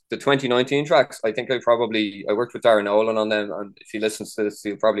well, because the 2019 tracks, I think I worked with Darren Nolan on them, and if he listens to this,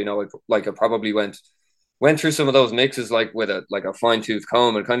 he'll probably know I probably went through some of those mixes like with a fine tooth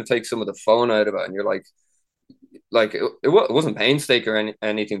comb, and kind of take some of the fun out of it, and you're like it wasn't painstaking or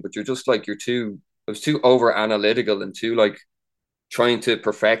anything, but you're just like it was too over analytical and too like trying to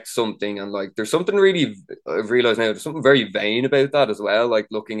perfect something. And like there's something really, I've realized now, there's something very vain about that as well, like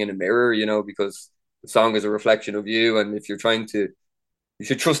looking in a mirror, because the song is a reflection of you, and if you're you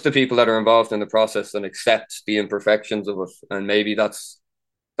should trust the people that are involved in the process and accept the imperfections of it. And maybe that's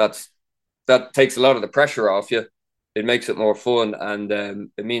that takes a lot of the pressure off you. It makes it more fun, and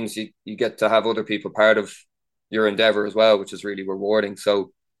it means you get to have other people part of your endeavor as well, which is really rewarding.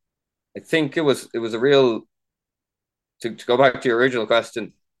 So I think it was a real, to go back to your original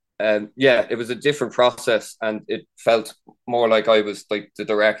question. Yeah, it was a different process, and it felt more like I was like the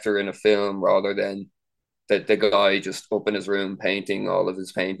director in a film rather than the guy just up in his room painting all of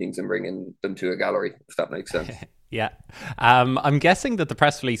his paintings and bringing them to a gallery, if that makes sense. Yeah. I'm guessing that the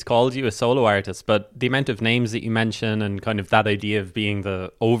press release called you a solo artist, but the amount of names that you mention and kind of that idea of being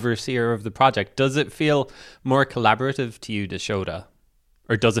the overseer of the project, does it feel more collaborative to you, Dashoda?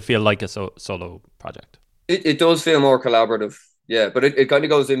 Or does it feel like a solo project? It does feel more collaborative, yeah, but it kind of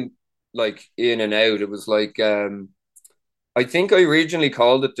goes in and out. It was like, I think I originally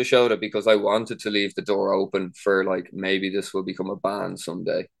called it Dashoda because I wanted to leave the door open for like maybe this will become a band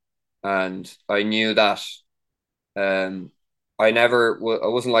someday. And I knew that I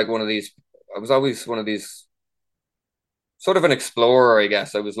wasn't like one of these, I was always one of these sort of an explorer, I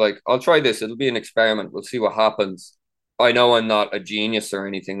guess. I was like, I'll try this, it'll be an experiment, we'll see what happens. I know I'm not a genius or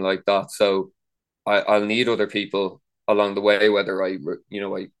anything like that, so I'll need other people along the way, whether I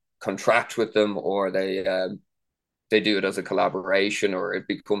contract with them or they do it as a collaboration or it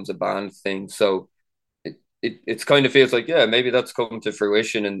becomes a band thing. So it's kind of feels like, yeah, maybe that's come to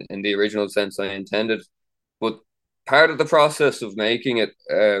fruition in the original sense I intended. But part of the process of making it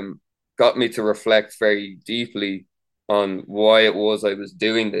got me to reflect very deeply on why it was I was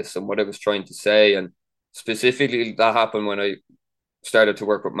doing this and what I was trying to say. And specifically, that happened when I started to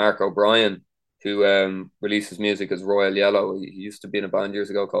work with Mark O'Brien, who releases music as Royal Yellow. He used to be in a band years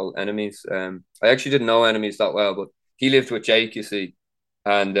ago called Enemies. I actually didn't know Enemies that well, but he lived with Jake, you see,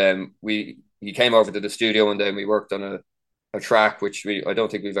 and he came over to the studio one day and we worked on a track which I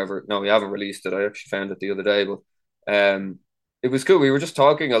don't think we haven't released it. I actually found it the other day, but it was cool. We were just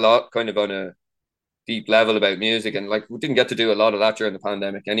talking a lot, kind of on a deep level about music, and like we didn't get to do a lot of that during the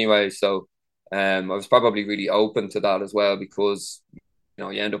pandemic anyway. So I was probably really open to that as well, because you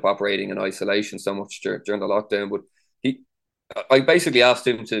end up operating in isolation so much during the lockdown. But I basically asked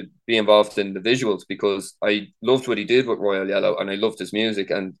him to be involved in the visuals because I loved what he did with Royal Yellow and I loved his music,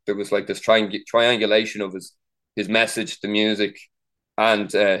 and there was like this triangulation of his message, the music,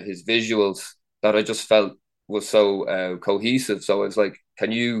 and his visuals that I just felt was so cohesive. So I was like,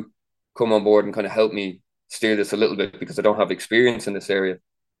 can you come on board and kind of help me steer this a little bit, because I don't have experience in this area.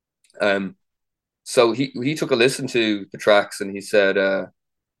 So he took a listen to the tracks and he said,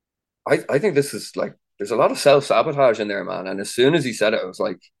 I think this is like there's a lot of self-sabotage in there, man. And as soon as he said it, I was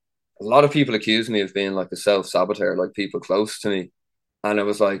like, a lot of people accuse me of being like a self-saboteur, like people close to me. And I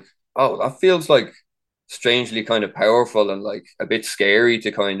was like, oh, that feels like strangely kind of powerful and like a bit scary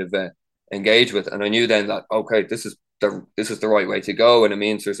to kind of engage with. And I knew then that, okay, this is the right way to go. And it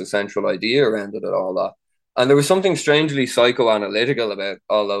means there's a central idea around it and all that. And there was something strangely psychoanalytical about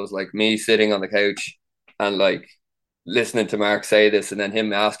all those, like me sitting on the couch and like listening to Mark say this and then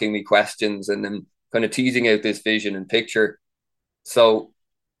him asking me questions and then kind of teasing out this vision and picture. So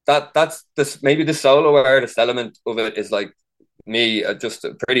that's this, maybe the solo artist element of it is like me, just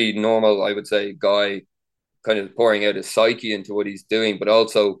a pretty normal, I would say, guy kind of pouring out his psyche into what he's doing, but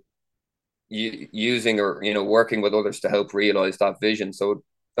also using or working with others to help realize that vision. So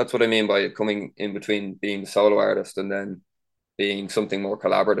that's what I mean by it coming in between being a solo artist and then being something more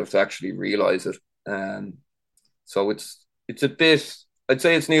collaborative to actually realize it. So it's a bit, I'd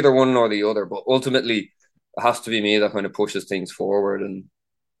say it's neither one nor the other, but ultimately it has to be me that kind of pushes things forward and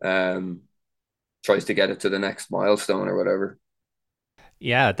tries to get it to the next milestone or whatever.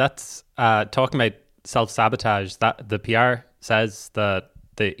 Yeah, that's talking about self-sabotage. That the PR says that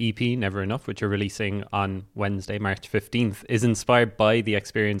the EP Never Enough, which you're releasing on Wednesday, March 15th, is inspired by the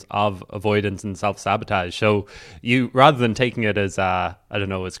experience of avoidance and self-sabotage. So you, rather than taking it as I don't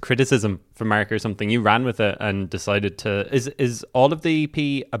know, as criticism from Mark or something, you ran with it and decided to, is all of the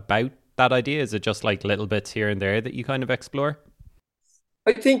EP about that idea? Is it just like little bits here and there that you kind of explore?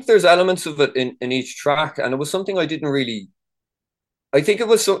 I think there's elements of it in each track, and it was something I didn't really. I think it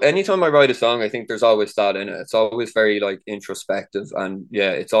was so. Anytime I write a song, I think there's always that in it. It's always very like introspective, and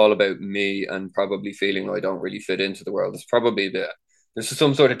yeah, it's all about me and probably feeling I don't really fit into the world. It's probably there's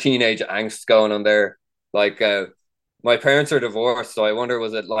some sort of teenage angst going on there. Like my parents are divorced, so I wonder,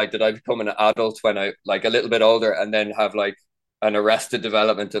 was it like, did I become an adult when I like a little bit older and then have like an arrested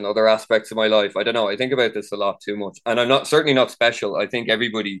development in other aspects of my life? I don't know. I think about this a lot too much, and I'm not certainly not special. I think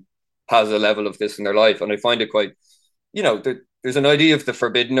everybody has a level of this in their life, and I find it quite, there's an idea of the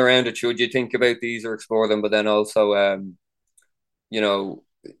forbidden around it. Should you think about these or explore them? But then also,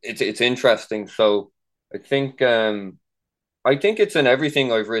 it's interesting. So I think I think it's in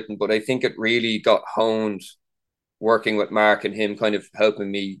everything I've written, but I think it really got honed working with Mark and him kind of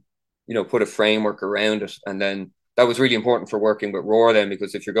helping me, put a framework around it. And then that was really important for working with Roar then,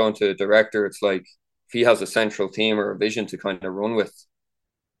 because if you're going to a director, it's like if he has a central theme or a vision to kind of run with,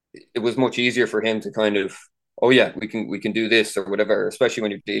 it was much easier for him to kind of, oh yeah, we can do this or whatever, especially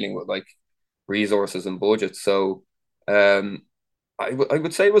when you're dealing with like resources and budgets. So I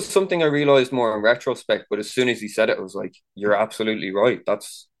would say it was something I realized more in retrospect, but as soon as he said it, I was like, you're absolutely right.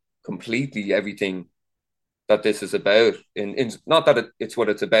 That's completely everything that this is about. In not that it's what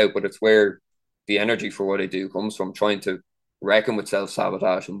it's about, but it's where the energy for what I do comes from, trying to reckon with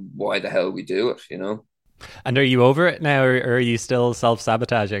self-sabotage and why the hell we do it. And are you over it now, or are you still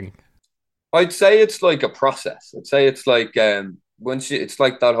self-sabotaging? I'd say it's like a process. I'd say it's like it's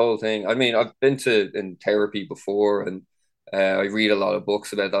like that whole thing. I mean, I've been in therapy before, and I read a lot of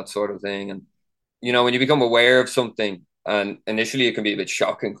books about that sort of thing. And when you become aware of something, and initially it can be a bit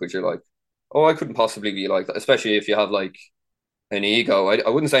shocking because you're like, oh, I couldn't possibly be like that, especially if you have like an ego. I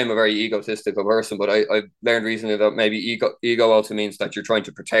wouldn't say I'm a very egotistical person, but I've learned recently that maybe ego also means that you're trying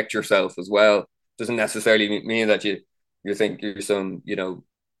to protect yourself as well. Doesn't necessarily mean that you think you're some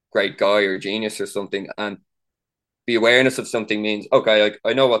great guy or genius or something. And the awareness of something means, okay,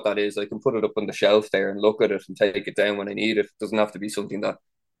 I know what that is. I can put it up on the shelf there and look at it and take it down when I need it. It doesn't have to be something that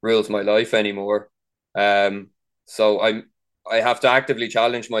rules my life anymore. So I have to actively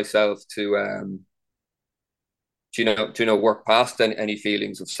challenge myself to work past any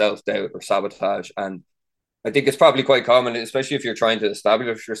feelings of self-doubt or sabotage. And I think it's probably quite common, especially if you're trying to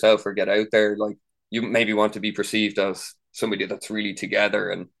establish yourself or get out there. Like, you maybe want to be perceived as somebody that's really together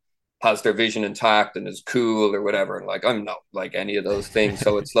and has their vision intact and is cool or whatever. And like, I'm not like any of those things.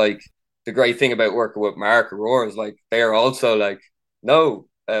 So it's like, the great thing about working with Mark or Roar is like, they're also like, no,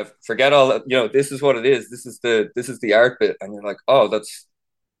 forget all that, this is what it is. This is the art bit. And you're like, oh, that's,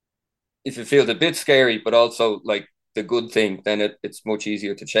 if it feels a bit scary, but also like the good thing, then it's much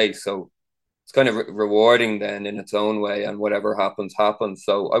easier to chase. So it's kind of rewarding then in its own way, and whatever happens, happens.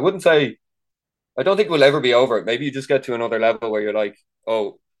 So I don't think we'll ever be over it. Maybe you just get to another level where you're like,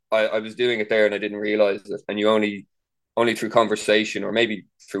 oh, I was doing it there and I didn't realize it. And you only through conversation or maybe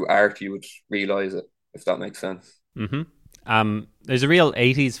through art, you would realize it, if that makes sense. Mm-hmm. There's a real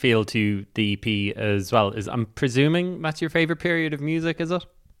 80s feel to the EP as well. I'm presuming that's your favorite period of music, is it?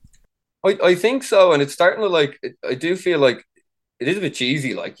 I think so. And it's starting to like, I do feel like it is a bit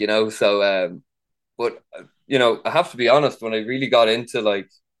cheesy, like, so, but, I have to be honest, when I really got into like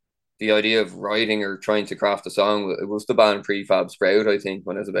the idea of writing or trying to craft a song, it was the band Prefab Sprout, I think,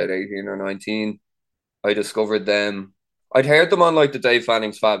 when I was about 18 or 19. I discovered them. I'd heard them on like the Dave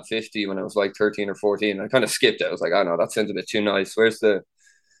Fanning's Fab 50 when I was like 13 or 14. I kind of skipped it. I was like, oh no, that sounds a bit too nice. Where's the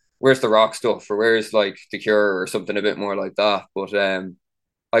rock stuff, or where's like The Cure or something a bit more like that? But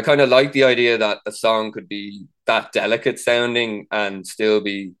I kind of like the idea that a song could be that delicate sounding and still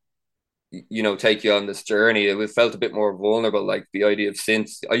be, take you on this journey. It felt a bit more vulnerable, like the idea of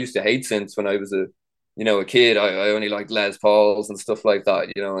synths. I used to hate synths when I was a kid. I only liked Les Pauls and stuff like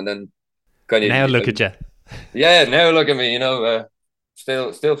that, and then kind of Now look at you. yeah. Now look at me,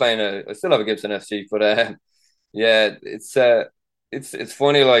 still playing I still have a Gibson SG, but yeah, it's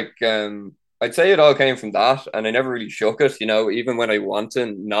funny. Like I'd say it all came from that, and I never really shook it. Even when I want to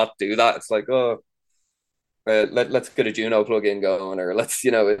not do that, it's like, oh, let's get a Juno plugin going, or let's,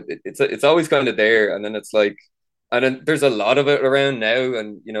 it's always kind of there, and then it's like, and then there's a lot of it around now,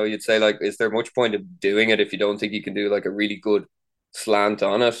 and you'd say like, is there much point of doing it if you don't think you can do like a really good slant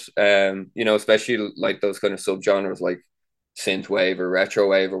on it? Especially like those kind of subgenres like synthwave or retro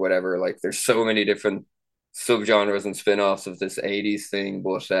wave or whatever. Like, there's so many different subgenres and spin-offs of this 80s thing,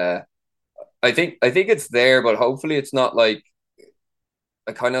 but I think it's there, but hopefully it's not like,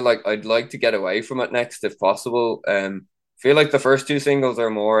 I kind of like, I'd like to get away from it next if possible. Feel like the first two singles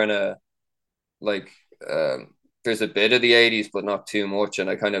are more in a like, there's a bit of the 80s but not too much, and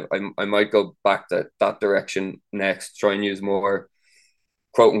I might go back that direction next, try and use more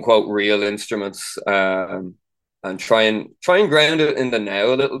quote unquote real instruments, and try and ground it in the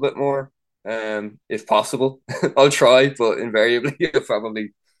now a little bit more, if possible. I'll try, but invariably I'll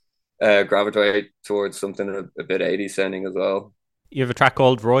probably gravitate towards something a bit 80s sounding as well. You have a track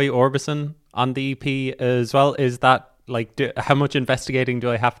called Roy Orbison on the EP as well. Is that like, how much investigating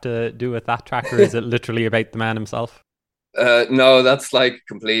do I have to do with that track, or is it literally about the man himself? No, that's like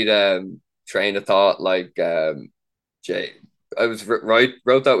complete train of thought. Like, Jay, I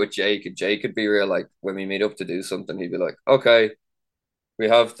wrote that with Jake, and Jake could be real. Like, when we meet up to do something, he'd be like, "Okay, we've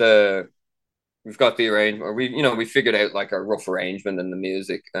got the arrangement, or we figured out like our rough arrangement and the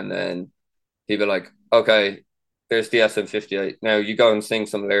music," and then he'd be like, "Okay, there's the SM58. Now you go and sing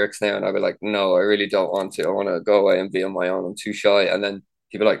some lyrics now." And I'd be like, "No, I really don't want to. I want to go away and be on my own. I'm too shy." And then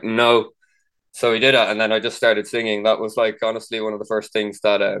he'd be like, "No." So he did it, and then I just started singing. That was like honestly one of the first things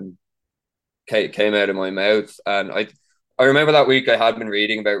that came out of my mouth. And I remember that week I had been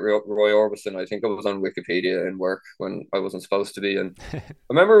reading about Roy Orbison. I think I was on Wikipedia in work when I wasn't supposed to be, and I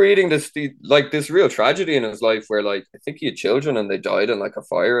remember reading this real tragedy in his life where, like, I think he had children and they died in like a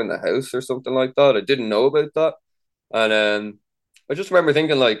fire in the house or something like that. I didn't know about that, and I just remember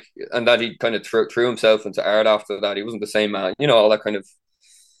thinking like, and that he kind of threw himself into art after that. He wasn't the same man, all that kind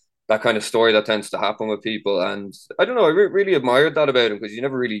of story that tends to happen with people. And I don't know, I really admired that about him, because you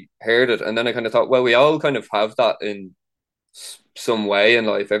never really heard it. And then I kind of thought, well, we all kind of have that in some way in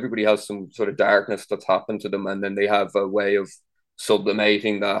life. Everybody has some sort of darkness that's happened to them, and then they have a way of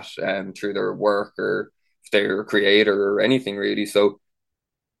sublimating that through their work, or if they're a creator or anything really. So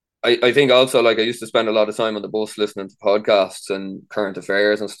I think also, like, I used to spend a lot of time on the bus listening to podcasts and current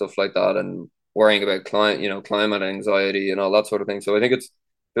affairs and stuff like that, and worrying about climate anxiety and all that sort of thing. So I think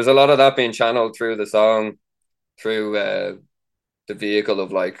there's a lot of that being channeled through the song, through the vehicle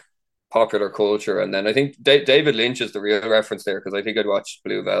of like popular culture. And then I think David Lynch is the real reference there, because I think I'd watched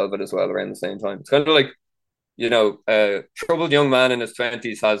Blue Velvet as well around the same time. It's kind of like, a troubled young man in his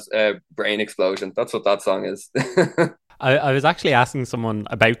 20s has a brain explosion. That's what that song is. I was actually asking someone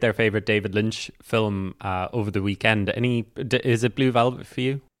about their favorite David Lynch film over the weekend. Is it Blue Velvet for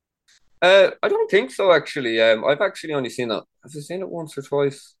you? I don't think so, actually. I've actually only seen that. Have I seen it once or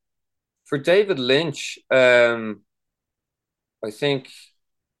twice? For David Lynch, I think,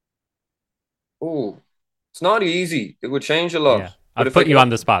 it's not easy. It would change a lot. Yeah. I've put you on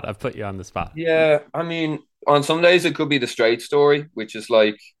the spot. Yeah, I mean, on some days it could be The Straight Story, which is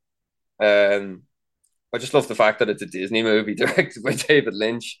like, I just love the fact that it's a Disney movie directed by David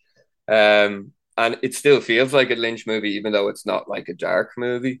Lynch. And it still feels like a Lynch movie, even though it's not like a dark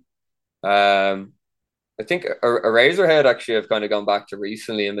movie. I think a Razorhead, actually, I've kind of gone back to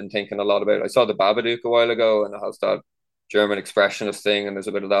recently and been thinking a lot about. I saw the Babadook a while ago, and it has that German expressionist thing, and there's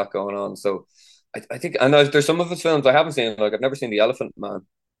a bit of that going on. So I think, and there's some of his films I haven't seen. Like, I've never seen The Elephant Man,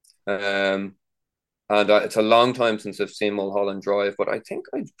 and it's a long time since I've seen Mulholland Drive. But I think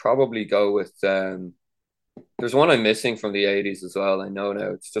I'd probably go with. There's one I'm missing from the 80s as well. I know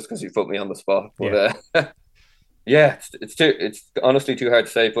now. It's just because you put me on the spot, but yeah, it's honestly too hard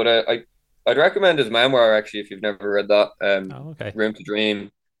to say. But I'd recommend his memoir, actually, if you've never read that. Okay. Room to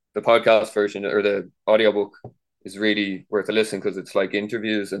Dream. The podcast version or the audiobook is really worth a listen, because it's like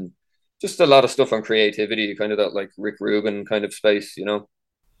interviews, and just a lot of stuff on creativity, kind of that like Rick Rubin kind of space, you know.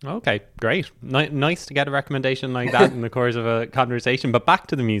 Okay, great. Nice to get a recommendation like that in the course of a conversation. But back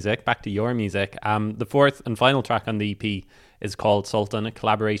to the music, back to your music. The fourth and final track on the EP is called Sultan, a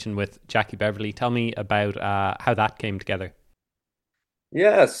collaboration with Jackie Beverly. Tell me about how that came together.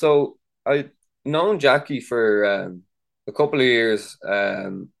 Yeah, so I'd known Jackie for a couple of years,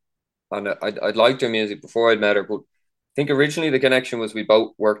 and I'd liked her music before I'd met her. But I think originally the connection was we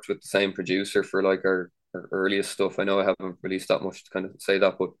both worked with the same producer for like our earliest stuff. I know I haven't released that much to kind of say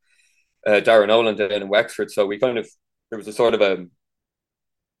that, but Darren Nolan did in Wexford. So we kind of, there was a sort of a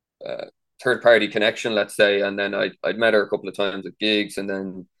third party connection, let's say. And then I'd met her a couple of times at gigs. And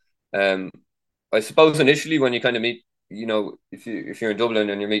then um, I suppose initially when you kind of meet, you know, if you're in Dublin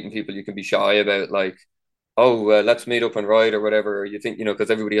and you're meeting people, you can be shy about like, oh, let's meet up and ride or whatever. Or you think, you know,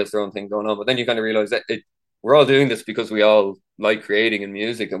 because everybody has their own thing going on. But then you kind of realize that we're all doing this because we all like creating and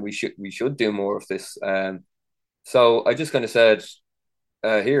music, and we should do more of this. So I just kind of said,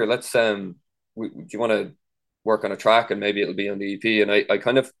 here, let's do you want to work on a track and maybe it'll be on the EP? And I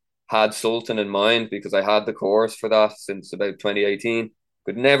kind of had Sultan in mind because I had the chorus for that since about 2018.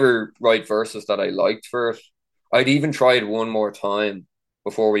 Could never write verses that I liked for it. I'd even tried one more time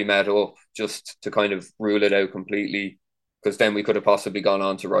before we met up just to kind of rule it out completely, because then we could have possibly gone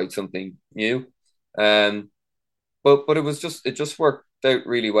on to write something new. Um, but it just worked out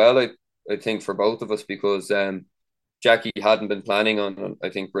really well. I think for both of us because Jackie hadn't been planning on I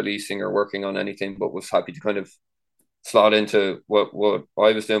think releasing or working on anything, but was happy to kind of slot into what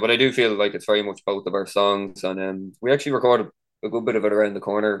I was doing. But I do feel like it's very much both of our songs, and we actually recorded a good bit of it around the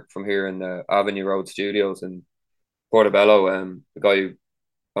corner from here in the Avenue Road Studios in Portobello. The guy who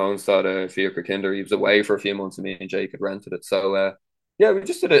owns that Fiacre Kinder, he was away for a few months, and me and Jake had rented it. So yeah, we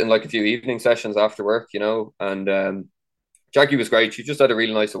just did it in like a few evening sessions after work, you know. And Jackie was great. She just had a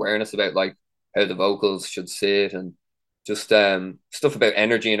really nice awareness about like how the vocals should sit and just stuff about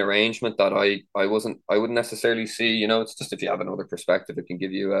energy and arrangement that I wouldn't necessarily see. You know, it's just if you have another perspective, it can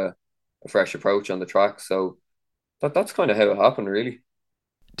give you a fresh approach on the track. So that's kind of how it happened, really.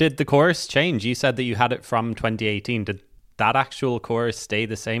 Did the chorus change? You said that you had it from 2018. Did that actual chorus stay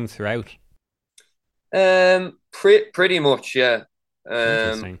the same throughout? Pretty much, yeah.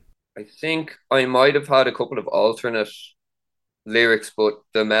 Interesting. I think I might have had a couple of alternate lyrics, but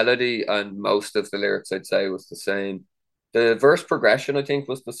the melody and most of the lyrics I'd say was the same. The verse progression I think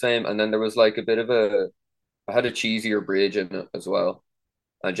was the same, and then there was like a bit of I had a cheesier bridge in it as well.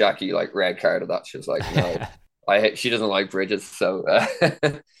 And Jackie like red carded that. She was like, no, she doesn't like bridges, so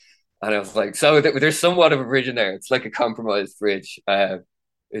and I was like, so there's somewhat of a bridge in there. It's like a compromised bridge.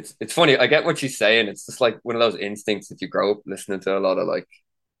 It's funny. I get what she's saying. It's just like one of those instincts if you grow up listening to a lot of like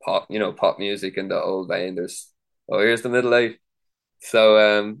pop music in the old vein. There's here's the middle eight.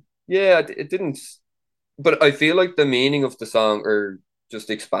 So yeah, it didn't. But I feel like the meaning of the song or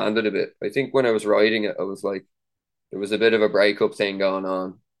just expanded a bit. I think when I was writing it, I was like, there was a bit of a breakup thing going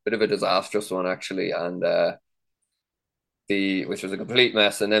on, bit of a disastrous one actually, and the which was a complete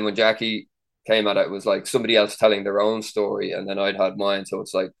mess. And then when Jackie came at it, it was like somebody else telling their own story, and then I'd had mine. So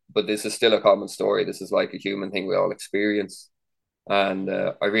it's like, but this is still a common story. This is like a human thing we all experience, and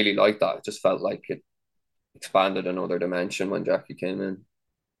I really liked that. It just felt like it expanded another dimension when Jackie came in.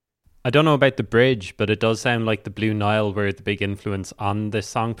 I don't know about the bridge, but it does sound like the Blue Nile were the big influence on this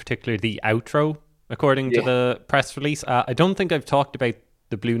song, particularly the outro, according to the press release. I don't think I've talked about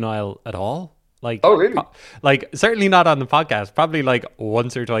the Blue Nile at all. Like, oh, really? Like, certainly not on the podcast. Probably like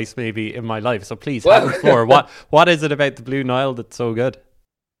once or twice, maybe in my life. So please, have the floor. What is it about the Blue Nile that's so good?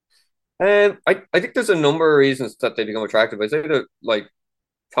 I think there's a number of reasons that they become attractive. I say that like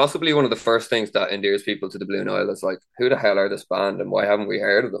possibly one of the first things that endears people to the Blue Nile is like, who the hell are this band and why haven't we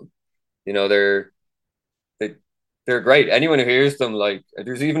heard of them? You know, they they're great. Anyone who hears them, like,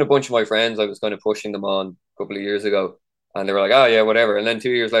 there's even a bunch of my friends I was kind of pushing them on a couple of years ago, and they were like, "Oh yeah, whatever." And then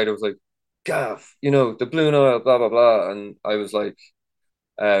 2 years later, it was like, "Gaff, you know, the Blue Nile, blah blah blah," and I was like,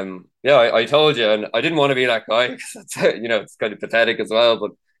 "Yeah, I told you," and I didn't want to be that guy because it's it's kind of pathetic as well,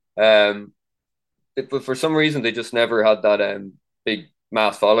 but for some reason they just never had that big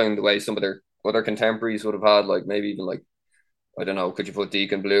mass following the way some of their other contemporaries would have had, like maybe even like I don't know, could you put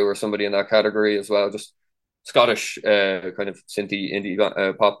Deacon Blue or somebody in that category as well? Just Scottish kind of synthy indie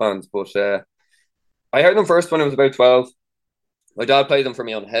pop bands. But I heard them first when I was about 12. My dad played them for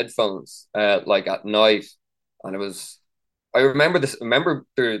me on headphones, like at night, and it was. I remember this. I remember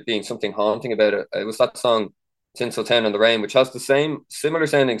there being something haunting about it. It was that song "Tinseltown on the Rain," which has the same similar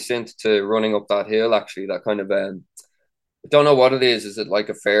sounding synth to "Running Up That Hill." Actually, that kind of I don't know what it is. Is it like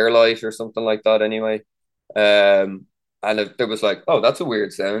a Fairlight or something like that? Anyway, And there was like, oh, that's a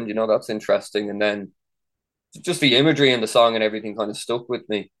weird sound, that's interesting. And then just the imagery in the song and everything kind of stuck with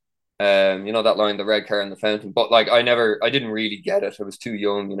me. That line, the red car and the fountain. But like, I didn't really get it. I was too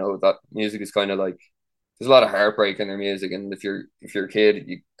young. That music is kind of like, there's a lot of heartbreak in their music, and if you're a kid,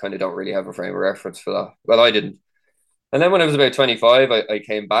 you kind of don't really have a frame of reference for that. Well, I didn't. And then when I was about 25, I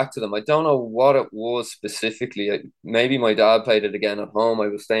came back to them. I don't know what it was specifically. Maybe my dad played it again at home. I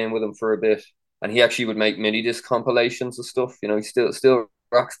was staying with him for a bit, and he actually would make mini disc compilations of stuff. He still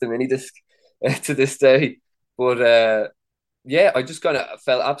rocks the mini disc to this day. But yeah, I just kind of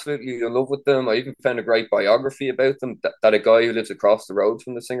fell absolutely in love with them. I even found a great biography about them that a guy who lives across the road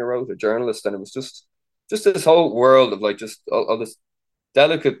from the singer wrote, a journalist, and it was just this whole world of like just all this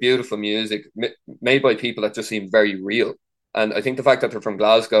delicate, beautiful music made by people that just seem very real. And I think the fact that they're from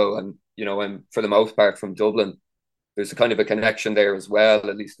Glasgow and, and for the most part from Dublin, there's a kind of a connection there as well,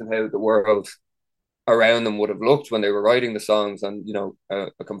 at least in how the world around them would have looked when they were writing the songs and,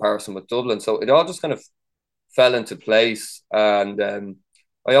 a comparison with Dublin. So it all just kind of fell into place. And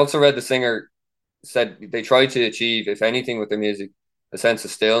I also read the singer said they try to achieve, if anything, with their music, a sense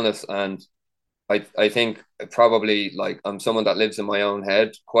of stillness. And I think probably like I'm someone that lives in my own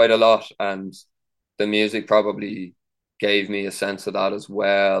head quite a lot, and the music probably gave me a sense of that as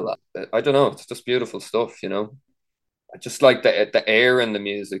well. I don't know, it's just beautiful stuff. I just like the air in the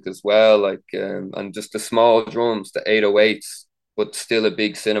music as well, like and just the small drums, the 808s, but still a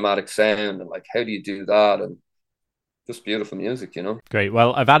big cinematic sound. And like, how do you do that? And just beautiful music. Great.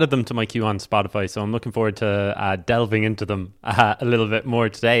 Well, I've added them to my queue on Spotify, so I'm looking forward to delving into them a little bit more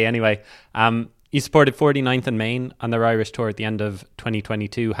today. Anyway, you supported 49th and Main on their Irish tour at the end of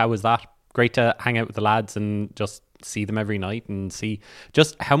 2022. How was that? Great to hang out with the lads and just see them every night and see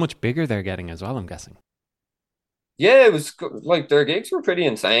just how much bigger they're getting as well, I'm guessing. Yeah, it was like their gigs were pretty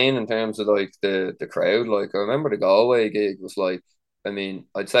insane in terms of like the crowd. Like I remember the Galway gig was like, I mean,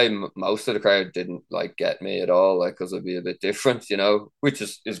 I'd say most of the crowd didn't like get me at all, like because it'd be a bit different, which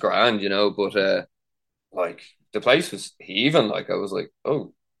is grand. But like the place was heaving. Like I was like,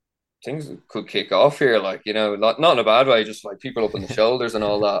 oh, things could kick off here. Like not in a bad way, just like people up on the shoulders and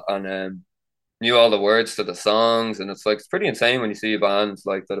all that, and knew all the words to the songs, and it's pretty insane when you see bands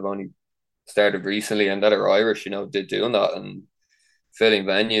like that have only started recently and that are Irish, did doing that and filling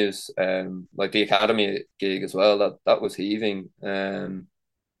venues, like the Academy gig as well. That was heaving. They've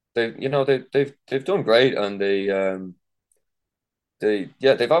done great, and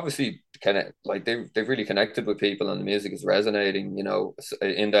they've obviously kind of like they've really connected with people, and the music is resonating. In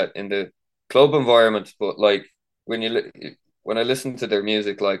the club environment, but like when I listen to their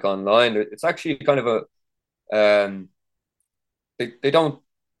music like online, it's actually kind of they don't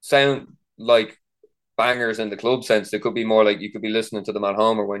sound like bangers in the club sense. They could be more like you could be listening to them at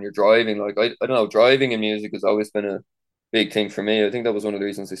home or when you're driving. Like I don't know, driving in music has always been a big thing for me. I think that was one of the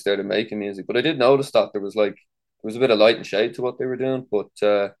reasons they started making music. But I did notice that there was a bit of light and shade to what they were doing. But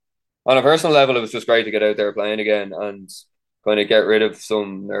on a personal level, it was just great to get out there playing again and kind of get rid of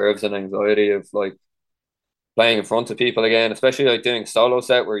some nerves and anxiety of like playing in front of people again, especially like doing solo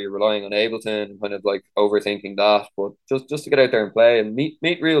set where you're relying on Ableton and kind of like overthinking that. But just to get out there and play and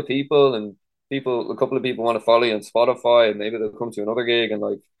meet real people, and a couple of people want to follow you on Spotify, and maybe they'll come to another gig, and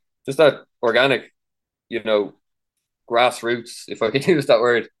like just that organic, you know, grassroots, if I could use that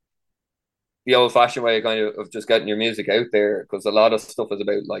word, the old fashioned way kind of just getting your music out there, because a lot of stuff is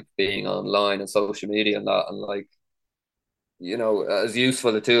about like being online and social media and that, and like, as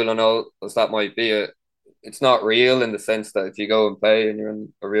useful a tool and all as that might be, it's not real in the sense that if you go and play and you're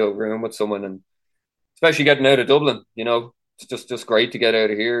in a real room with someone, and especially getting out of Dublin, it's just great to get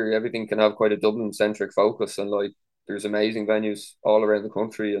out of here. Everything can have quite a Dublin centric focus, and like there's amazing venues all around the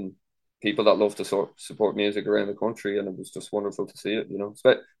country and people that love to support music around the country, and it was just wonderful to see it.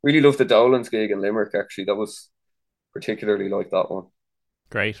 But really loved the Dolan's gig in Limerick, actually. That was particularly like that one.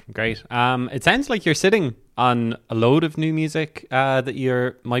 Great, great. It sounds like you're sitting on a load of new music that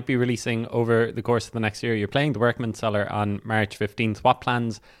you might be releasing over the course of the next year. You're playing the Workman Cellar on March 15th. What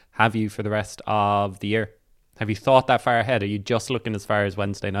plans have you for the rest of the year? Have you thought that far ahead? Are you just looking as far as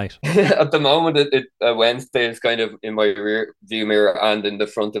Wednesday night? At the moment, Wednesday is kind of in my rear view mirror and in the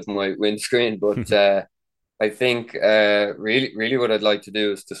front of my windscreen. But I think really, really what I'd like to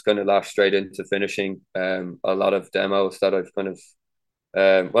do is just kind of lash straight into finishing a lot of demos that I've kind of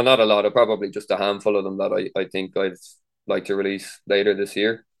well, not a lot, probably just a handful of them that I think I'd like to release later this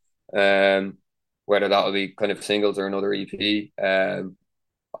year. Whether that'll be kind of singles or another EP.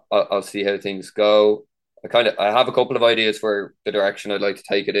 I'll see how things go. I have a couple of ideas for the direction I'd like to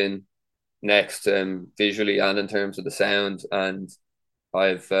take it in next, visually and in terms of the sound. And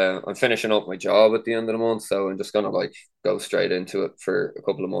I'm finishing up my job at the end of the month, so I'm just gonna like go straight into it for a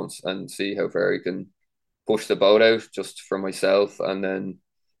couple of months and see how far I can push the boat out just for myself, and then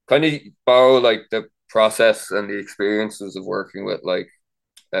kind of borrow like the process and the experiences of working with like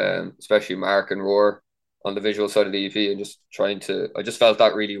especially Mark and Roar on the visual side of the EP, and just I just felt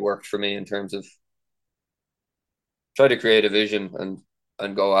that really worked for me in terms of try to create a vision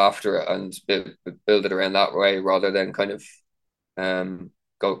and go after it and build it around that way rather than kind of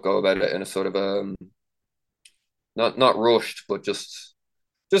go about it in a sort of not rushed, but just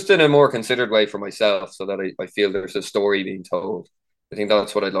in a more considered way for myself, so that I feel there's a story being told. I think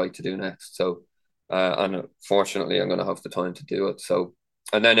that's what I'd like to do next. So, and fortunately, I'm going to have the time to do it. So,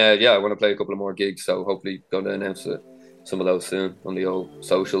 and then I want to play a couple of more gigs. So hopefully, going to announce some of those soon on the old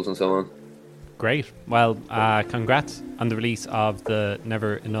socials and so on. Great. Well, congrats on the release of the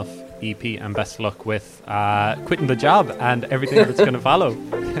Never Enough EP, and best of luck with quitting the job and everything that's going to follow.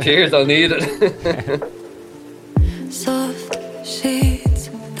 Cheers, I'll need it. Soft sheets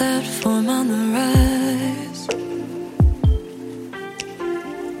that form on the rise,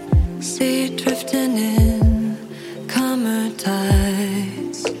 sea drifting in calmer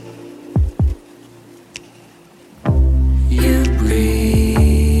tides. You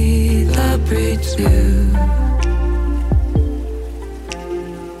breathe, I breathe too.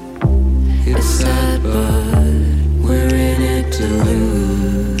 It's sad, but we're in it to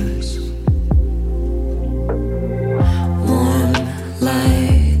lose. Warm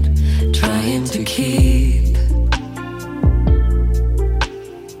light, trying to keep,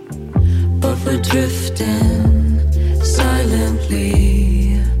 but we're drifting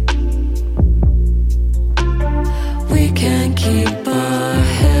silently. We can't keep our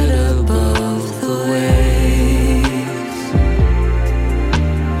head above the waves,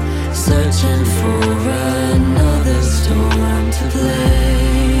 searching for another storm to blame.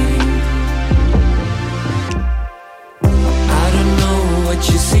 I don't know what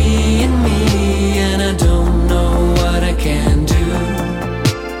you see in me, and I don't know what I can do.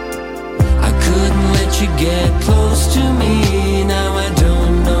 I couldn't let you get close to me, now I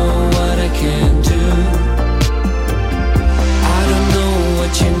don't know what I can do. I don't know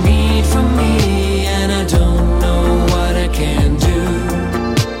what you need from me, and I don't know what I can do.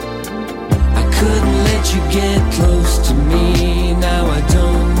 I couldn't let you get close to me, now I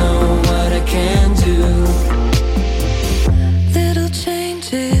don't know what I can do. Little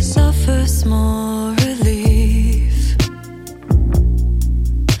changes offer small relief,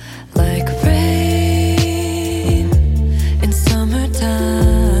 like rain in summertime.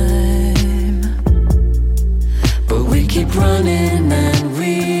 But we keep running and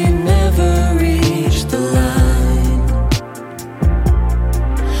we never reach the line.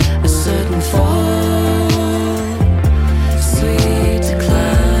 A certain fall, sweet decline.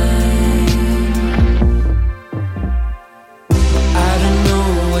 I don't know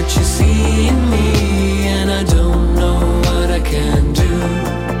what you see in me, and I don't know what I can do.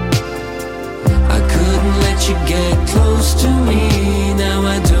 I couldn't let you get close to me,